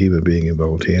second. There's a human being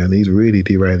involved here, and he's really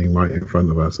derailing right in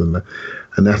front of us, and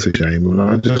that's a shame. And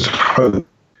I just hope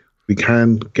we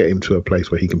can get him to a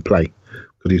place where he can play,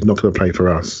 because he's not going to play for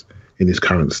us in his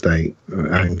current state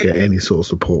and get any sort of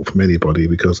support from anybody,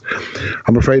 because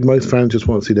I'm afraid most fans just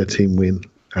want to see their team win,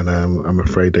 and I'm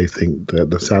afraid they think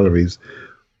that the salaries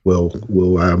will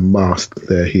mask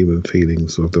their human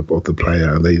feelings of the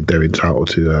player, and they're entitled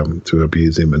to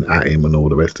abuse him and at him and all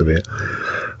the rest of it.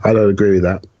 I don't agree with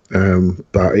that,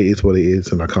 but it is what it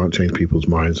is, and I can't change people's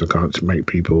minds. I can't make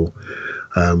people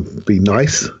be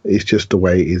nice. It's just the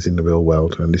way it is in the real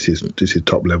world, and this is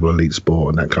top level elite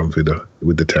sport, and that comes with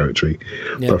the territory.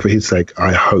 Yeah. But for his sake,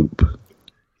 I hope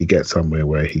he gets somewhere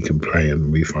where he can play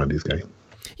and refine his game.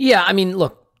 Yeah, I mean,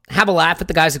 look, have a laugh at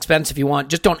the guy's expense if you want.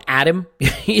 Just don't add him.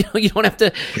 You don't have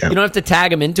to. Yeah. You don't have to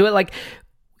tag him into it. Like,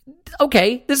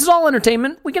 okay, this is all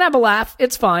entertainment. We can have a laugh.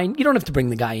 It's fine. You don't have to bring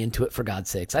the guy into it, for God's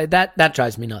sakes. That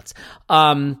drives me nuts.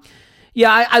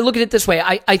 I look at it this way.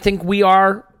 I think we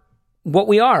are what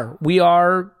we are. We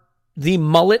are the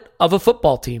mullet of a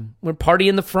football team. We're party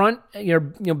in the front,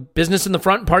 business in the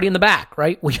front, party in the back,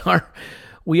 right? We are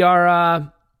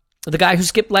the guy who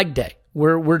skipped leg day.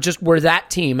 We're that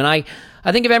team. And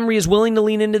I think if Emery is willing to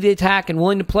lean into the attack and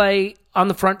willing to play on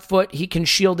the front foot, he can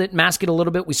shield it, mask it a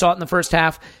little bit. We saw it in the first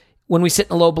half. When we sit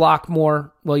in a low block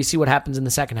more, well, you see what happens in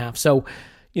the second half. So,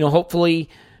 hopefully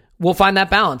we'll find that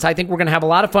balance. I think we're going to have a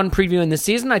lot of fun previewing this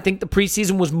season. I think the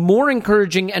preseason was more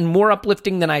encouraging and more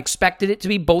uplifting than I expected it to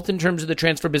be, both in terms of the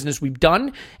transfer business we've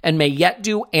done and may yet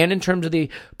do, and in terms of the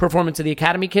performance of the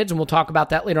academy kids, and we'll talk about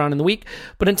that later on in the week.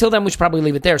 But until then, we should probably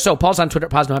leave it there. So Paul's on Twitter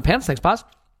at PosNoMyPants. Thanks, Pos.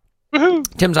 Woohoo.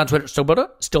 Tim's on Twitter at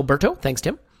Stilberto. Thanks,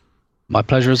 Tim. My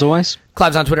pleasure as always.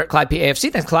 Clive's on Twitter at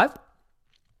ClivePAFC. Thanks, Clive.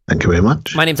 Thank you very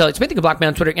much. My name's Elliot Smith. You can block me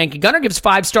on Twitter at Yankee Gunner. Give us a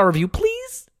 5-star review,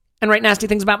 please. And write nasty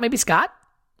things about maybe Scott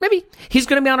Maybe. He's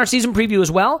going to be on our season preview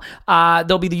as well.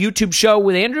 There'll be the YouTube show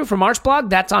with Andrew from Arseblog.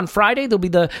 That's on Friday. There'll be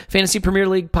the Fantasy Premier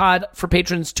League pod for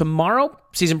patrons tomorrow.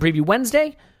 Season preview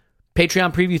Wednesday.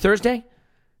 Patreon preview Thursday.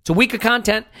 It's a week of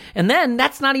content. And then,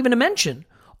 that's not even to mention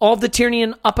all of the Tierney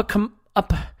and Upamecano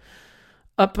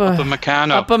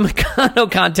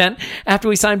content after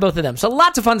we sign both of them. So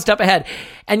lots of fun stuff ahead.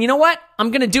 And you know what? I'm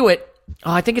going to do it.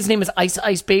 Oh, I think his name is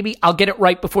Ice Baby. I'll get it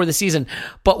right before the season.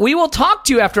 But we will talk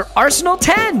to you after Arsenal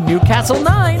 10, Newcastle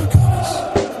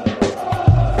 9.